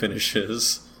 2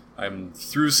 finishes. I'm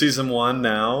through season 1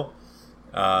 now.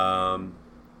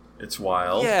 It's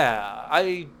wild.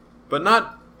 Yeah, but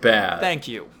not bad. Thank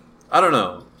you. I don't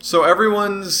know. So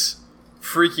everyone's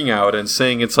freaking out and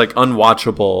saying it's like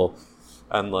unwatchable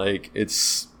and like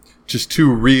it's just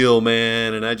too real,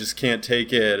 man, and I just can't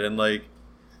take it. And like,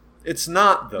 it's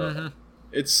not though.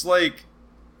 It's like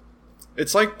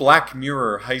Black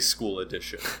Mirror High School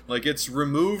Edition. Like, it's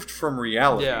removed from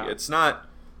reality. Yeah. It's not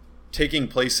taking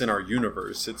place in our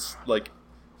universe. It's like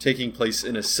taking place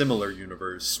in a similar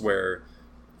universe where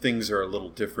things are a little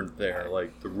different there,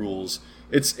 like the rules.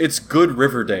 It's good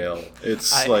Riverdale.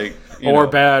 It's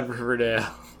bad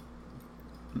Riverdale.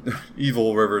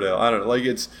 Evil Riverdale. I don't know. Like,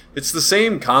 it's the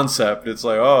same concept. It's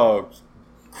like, oh,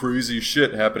 crazy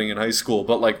shit happening in high school,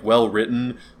 but like well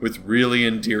written with really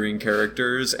endearing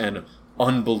characters and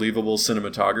unbelievable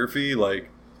cinematography. Like,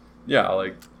 yeah,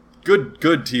 like good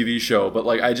TV show, but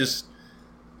like I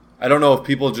don't know if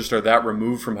people just are that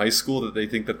removed from high school that they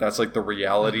think that that's like the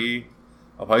reality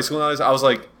of high school nowadays. I was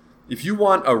like, if you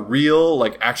want a real,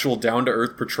 like, actual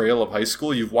down-to-earth portrayal of high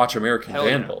school, you watch American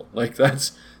Vandal. Yeah. Like,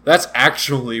 that's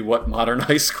actually what modern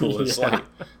high school is like.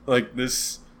 Like,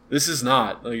 this is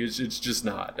not. Like, it's just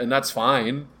not. And that's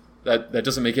fine. That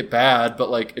doesn't make it bad, but,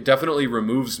 like, it definitely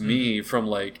removes me from,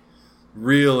 like,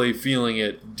 really feeling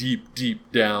it deep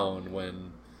down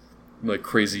when, like,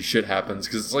 crazy shit happens.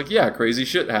 Because it's like, yeah, crazy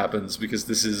shit happens because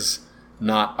this is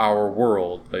not our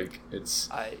world. Like, it's...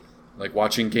 Like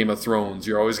watching Game of Thrones,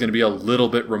 you're always going to be a little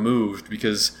bit removed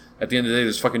because at the end of the day,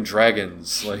 there's fucking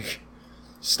dragons. Like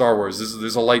Star Wars,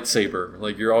 there's a lightsaber.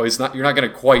 Like you're not going to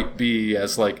quite be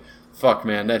as like, fuck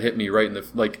man, that hit me right in the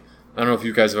like. I don't know if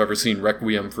you guys have ever seen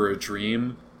Requiem for a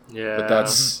Dream. Yeah, but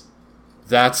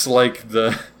that's like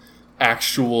the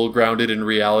actual grounded in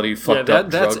reality fucked up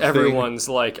drug that's thing. Everyone's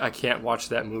like, I can't watch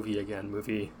that movie again.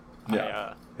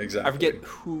 Yeah, exactly. I forget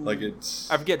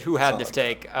who had this like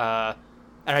take, and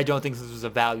I don't think this was a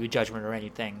value judgment or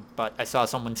anything, but I saw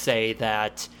someone say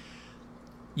that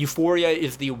Euphoria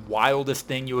is the wildest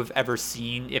thing you have ever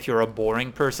seen if you're a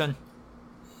boring person.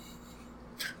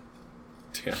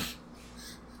 Damn.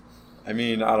 I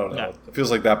mean, I don't know. No. It feels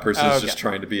like that person's just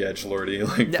trying to be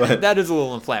edgelordy. But that is a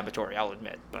little inflammatory, I'll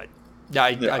admit. But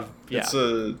yeah.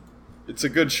 It's a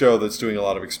good show that's doing a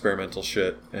lot of experimental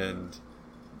shit, and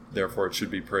therefore it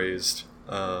should be praised.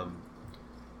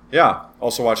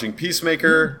 Also watching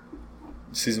Peacemaker.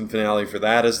 Season finale for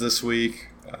that is this week.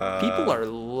 People are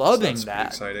loving so that.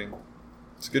 Exciting.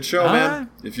 It's a good show, man.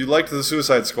 If you liked the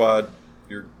Suicide Squad,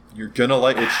 you're gonna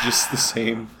like. It's just the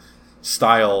same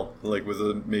style, like with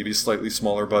a maybe slightly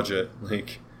smaller budget.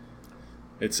 Like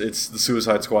it's the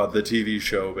Suicide Squad, the TV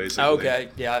show, basically. Okay,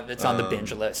 yeah, it's on the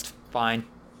binge list. Fine.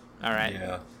 All right.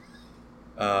 Yeah.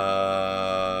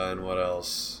 And what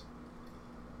else?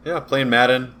 Yeah, playing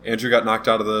Madden. Andrew got knocked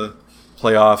out of the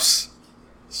playoffs,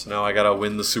 so now I gotta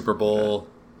win the Super Bowl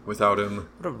without him.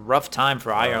 What a rough time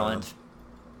for Ireland.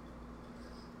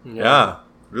 Yeah,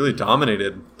 really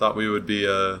dominated. Thought we would be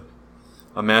a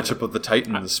matchup of the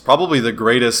Titans. Probably the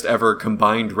greatest ever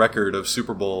combined record of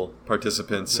Super Bowl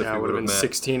participants. Yeah, if we would have been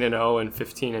 16-0 and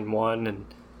 15-1, and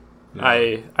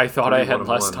yeah. I thought I had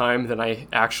less time than I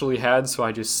actually had, so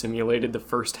I just simulated the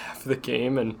first half of the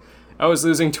game, and I was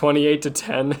losing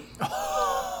 28-10.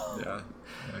 Yeah.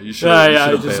 You should.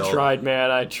 I just tried, man.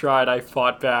 I tried. I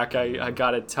fought back. I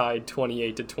got it tied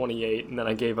 28-28, and then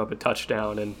I gave up a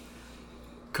touchdown and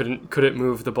couldn't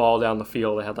move the ball down the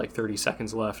field. I had like 30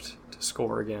 seconds left to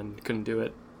score again. Couldn't do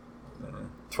it.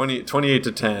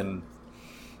 28-10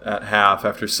 at half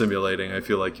after simulating. I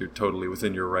feel like you're totally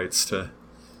within your rights to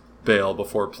bail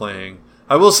before playing.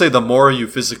 I will say the more you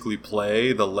physically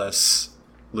play, the less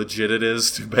legit it is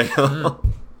to bail.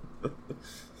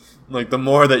 Like, the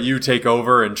more that you take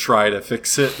over and try to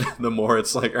fix it, the more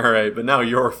it's like, all right, but now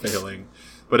you're failing.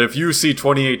 But if you see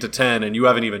 28-10 and you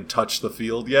haven't even touched the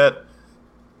field yet,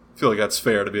 I feel like that's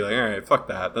fair to be like, all right, fuck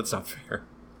that. That's not fair.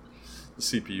 The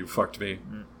CPU fucked me.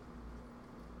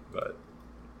 But,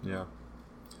 yeah.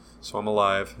 So I'm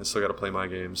alive. I still got to play my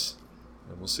games.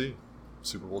 And we'll see.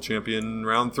 Super Bowl champion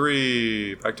round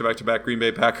 3. Back-to-back-to-back Green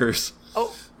Bay Packers.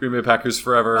 Oh. Green Bay Packers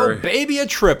forever. Oh, baby, a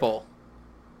triple.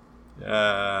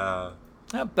 Yeah.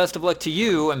 Well, best of luck to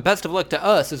you, and best of luck to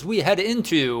us as we head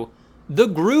into the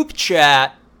group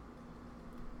chat.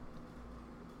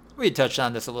 We touched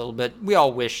on this a little bit. We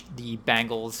all wish the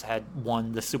Bengals had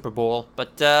won the Super Bowl,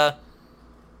 but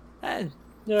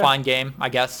fine game, I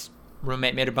guess.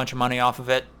 Roommate made a bunch of money off of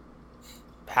it.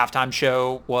 Halftime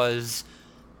show was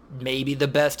maybe the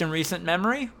best in recent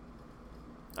memory.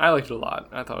 I liked it a lot.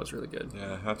 I thought it was really good.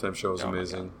 Yeah, halftime show was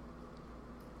amazing.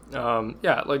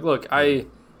 Look, I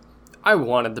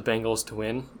wanted the Bengals to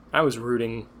win. I was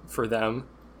rooting for them.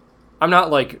 I'm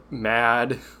not, like,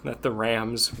 mad that the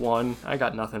Rams won. I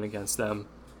got nothing against them.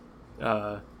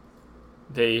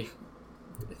 They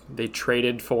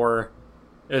traded for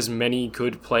as many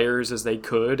good players as they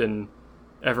could, and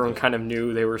everyone kind of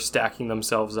knew they were stacking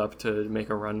themselves up to make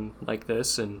a run like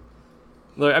this. And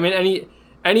look, I mean,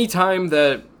 any time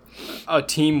that a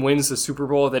team wins the Super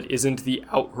Bowl that isn't the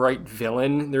outright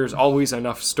villain, there's always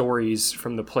enough stories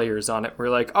from the players on it. We're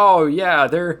like, oh yeah,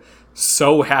 they're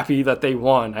so happy that they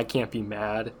won. I can't be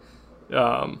mad.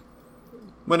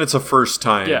 When it's a first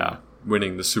time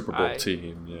winning the Super Bowl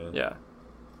team. Yeah.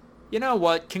 You know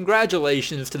what?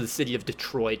 Congratulations to the city of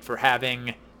Detroit for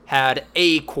having had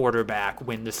a quarterback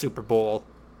win the Super Bowl.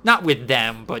 Not with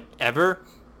them, but ever.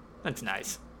 That's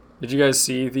nice. Did you guys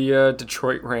see the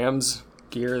Detroit Rams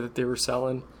gear that they were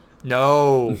selling?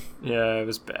 No. Yeah, it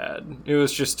was bad. It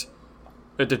was just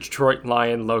a Detroit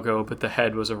Lion logo, but the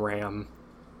head was a ram.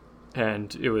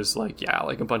 And it was like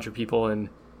a bunch of people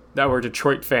that were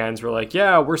Detroit fans were like,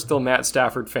 yeah, we're still Matt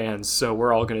Stafford fans, so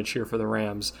we're all going to cheer for the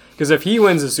Rams. Because if he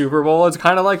wins the Super Bowl, it's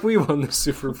kind of like we won the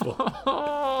Super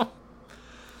Bowl.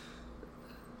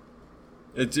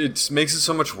 It makes it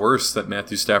so much worse that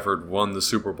Matthew Stafford won the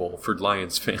Super Bowl for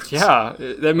Lions fans. Yeah,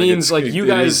 that means you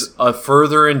guys... It is a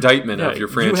further indictment of your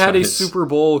franchise. You had a Super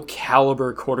Bowl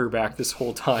caliber quarterback this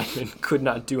whole time and could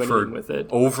not do anything with it.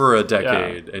 Over a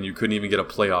decade, and you couldn't even get a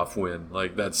playoff win.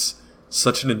 Like, that's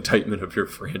such an indictment of your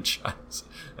franchise.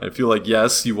 I feel like,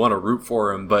 yes, you want to root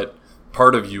for him, but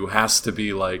part of you has to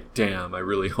be like, damn, I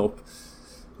really hope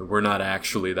that we're not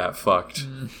actually that fucked.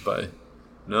 But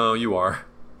no, you are.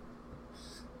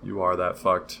 You are that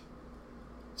fucked.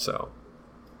 So,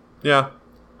 yeah.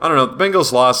 I don't know. The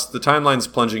Bengals lost. The timeline's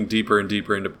plunging deeper and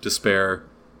deeper into despair.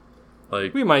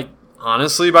 Like, we might...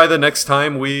 Honestly, by the next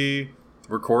time we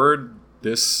record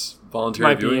this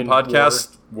voluntary viewing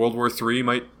podcast, World War III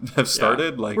might have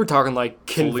started. Like, we're talking like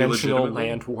conventional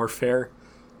land warfare,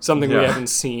 something we haven't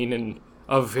seen in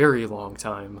a very long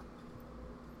time.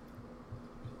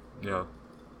 Yeah.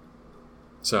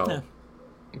 So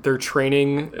they're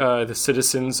training the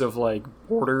citizens of like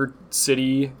border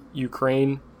city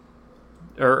Ukraine,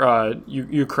 or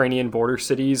Ukrainian border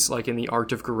cities, like in the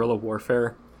art of guerrilla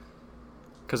warfare.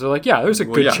 Because they're like, there's a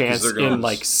good chance in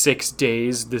like 6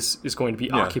 days this is going to be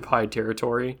occupied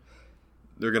territory.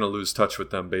 They're going to lose touch with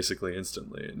them basically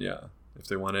instantly. And if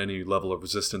they want any level of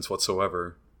resistance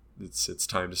whatsoever, it's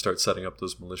time to start setting up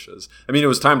those militias. I mean, it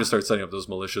was time to start setting up those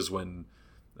militias when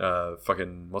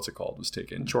fucking, what's it called, was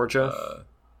taken? Georgia?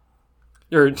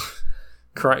 Or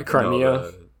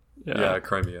Crimea?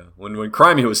 Crimea. When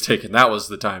Crimea was taken, that was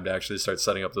the time to actually start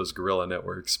setting up those guerrilla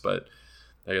networks, but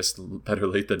I guess better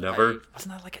late than never.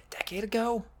 Wasn't that like a decade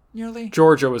ago, nearly?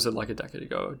 Georgia was like a decade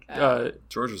ago.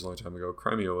 Georgia was a long time ago.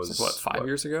 Crimea was... 5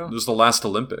 years ago? It was the last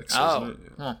Olympics, wasn't it?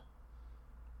 Yeah. Huh.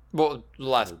 Well, the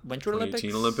last Winter Olympics?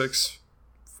 2018 Olympics?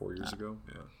 4 years ago?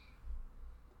 Yeah.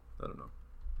 I don't know.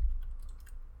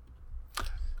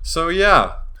 So,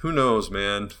 who knows,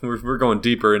 man? We're going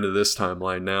deeper into this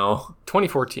timeline now.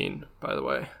 2014, by the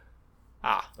way.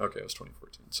 Okay, it was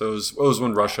 2014. So it was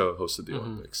when Russia hosted the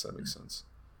Olympics. That makes sense.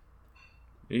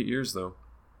 8 years, though.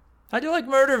 I do like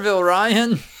Murderville,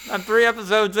 Ryan. I'm 3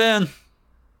 episodes in.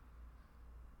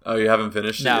 Oh, you haven't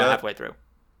finished it yet? No, halfway through.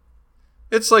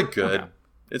 It's, like, good. Okay.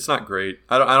 It's not great.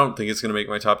 I don't think it's going to make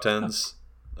my top 10s.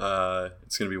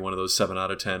 It's going to be one of those 7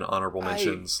 out of 10 honorable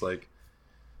mentions. Like,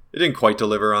 it didn't quite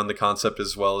deliver on the concept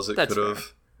as well as it could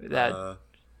have.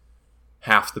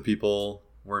 Half the people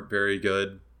weren't very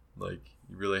good. Like,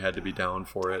 you really had to be down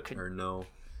for it or no.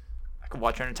 I could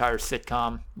watch an entire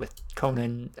sitcom with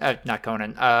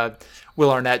Will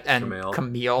Arnett and Camille.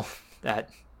 Camille.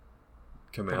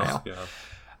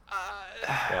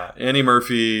 Yeah. Annie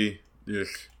Murphy,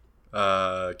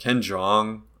 Ken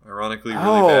Jeong, ironically,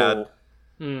 really bad.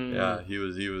 Yeah,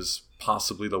 he was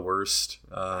possibly the worst.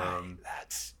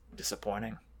 That's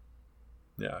disappointing.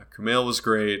 Yeah, Camille was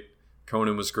great.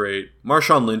 Conan was great.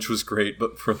 Marshawn Lynch was great,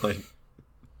 but for like,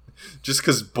 just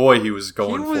because he was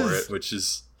going for it, which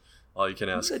is all you can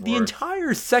ask for. The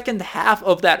entire second half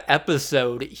of that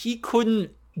episode, he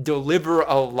couldn't deliver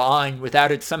a line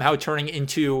without it somehow turning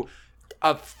into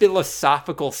a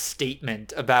philosophical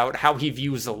statement about how he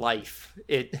views life.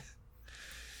 It's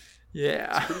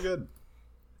pretty good.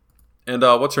 And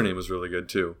what's her name was really good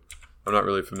too. I'm not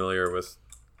really familiar with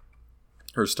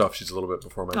her stuff. She's a little bit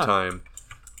before my time.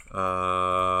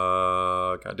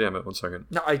 God damn it! 1 second.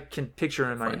 No, I can picture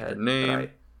her in my head. Her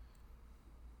name.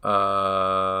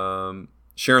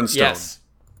 Sharon Stone. Yes.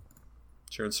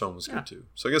 Sharon Stone was good too.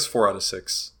 So I guess 4 out of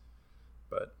 6.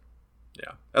 But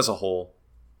yeah, as a whole,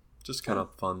 just kind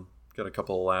of fun. Got a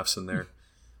couple of laughs in there.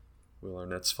 Will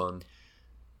Arnett's fun.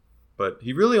 But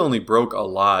he really only broke a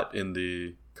lot in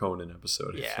the Conan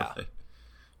episode. Yeah.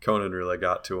 Conan really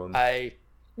got to him.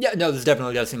 This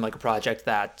definitely does seem like a project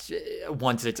that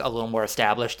once it's a little more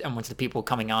established and once the people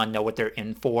coming on know what they're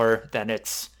in for, then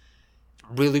it's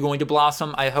really going to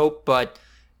blossom, I hope. But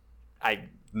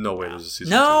no way there's a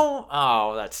season 2. No?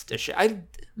 Oh, that's a shit. I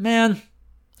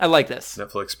like this.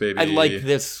 Netflix, baby. I like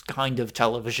this kind of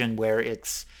television where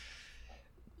it's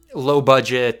low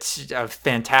budget, a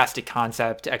fantastic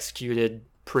concept, executed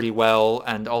pretty well,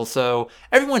 and also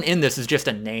everyone in this is just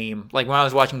a name. Like when I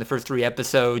was watching the first 3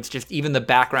 episodes, just even the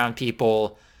background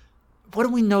people, what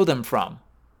do we know them from?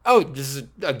 Oh, this is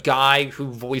a guy who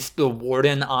voiced the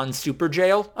warden on Super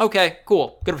Jail. Okay,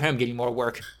 cool. Good for him getting more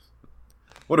work.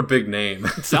 What a big name.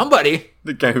 Somebody.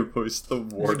 The guy who voiced the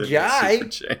warden on Super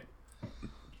Jail.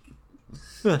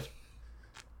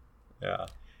 Yeah.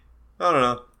 I don't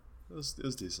know. It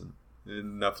was decent.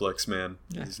 Netflix, man.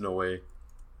 Yeah. There's no way.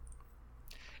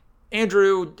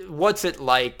 Andrew, what's it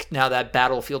like now that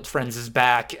Battlefield Friends is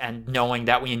back and knowing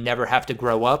that we never have to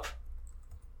grow up?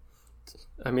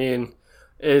 I mean,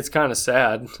 it's kind of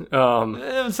sad.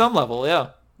 On some level,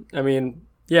 yeah. I mean,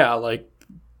 yeah, like,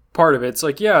 part of it's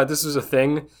like, yeah, this is a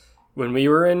thing when we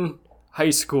were in high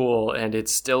school, and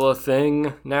it's still a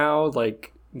thing now.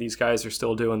 Like, these guys are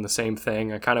still doing the same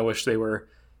thing. I kind of wish they were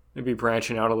maybe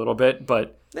branching out a little bit,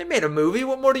 but... They made a movie.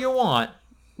 What more do you want?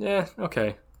 Yeah,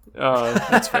 okay.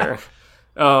 That's fair.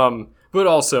 But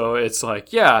also, it's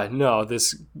like, yeah, no,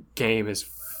 this game is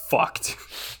fucked,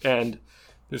 and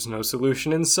there's no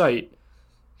solution in sight.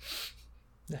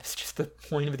 That's just the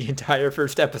point of the entire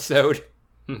first episode.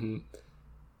 Mm-hmm.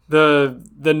 The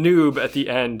noob at the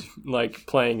end, like,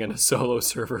 playing in a solo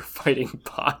server fighting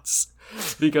bots,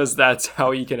 because that's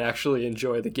how he can actually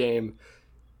enjoy the game,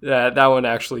 that one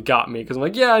actually got me because I'm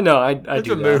like, yeah, I know, I It's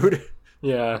do a that. mood.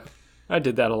 Yeah, I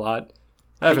did that a lot.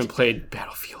 I haven't played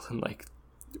Battlefield in like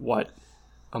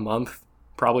a month,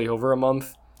 probably over a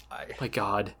month. My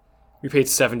God, we paid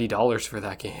 $70 for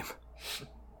that game.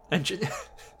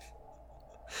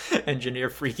 Engineer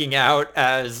freaking out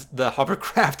as the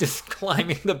hovercraft is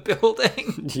climbing the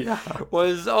building. Yeah,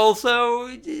 was also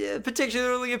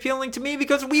particularly appealing to me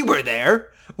because we were there.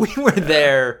 We were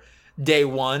there day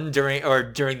one during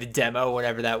the demo,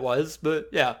 whatever that was. But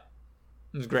yeah,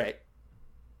 it was great.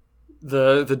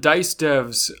 the DICE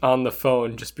devs on the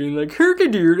phone just being like,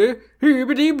 "Herkadoodle,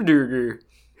 herbadeebadoodle,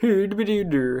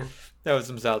 herbadeebadoodle." That was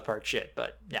some South Park shit,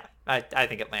 but yeah, I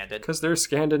think it landed. Because they're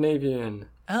Scandinavian.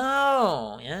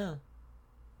 Oh, yeah.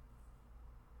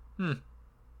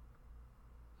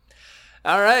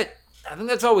 All right. I think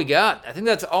that's all we got. I think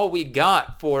that's all we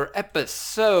got for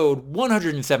episode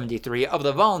 173 of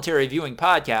the Voluntary Viewing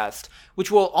Podcast, which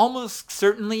will almost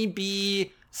certainly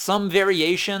be some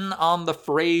variation on the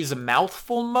phrase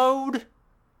mouthful mode.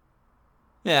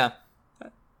 Yeah.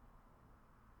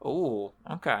 Oh,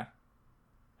 okay.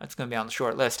 That's going to be on the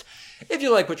short list. If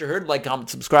you like what you heard, like, comment,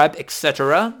 subscribe,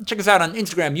 etc. Check us out on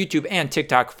Instagram, YouTube, and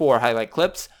TikTok for highlight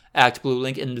clips. ActBlue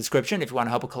link in the description if you want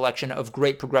to help a collection of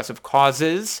great progressive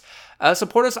causes.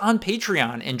 Support us on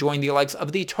Patreon and join the likes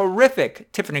of the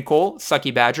terrific Tiffany Cole,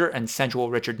 Sucky Badger, and sensual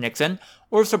Richard Nixon,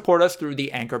 or support us through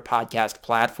the Anchor podcast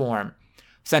platform.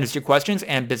 Send us your questions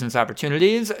and business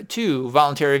opportunities to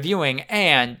voluntaryviewing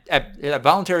at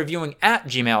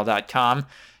gmail.com.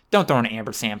 Don't throw an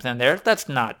ampersand in there. That's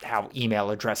not how email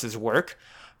addresses work.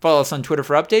 Follow us on Twitter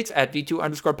for updates at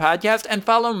V2_podcast, and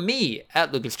follow me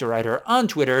at LucasDeWriter on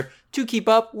Twitter to keep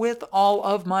up with all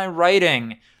of my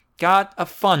writing. Got a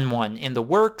fun one in the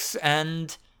works,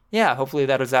 and yeah, hopefully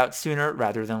that is out sooner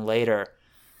rather than later.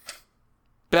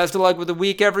 Best of luck with the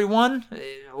week, everyone.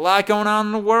 A lot going on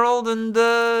in the world,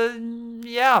 and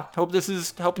yeah, hope this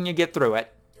is helping you get through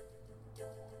it.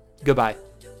 Goodbye.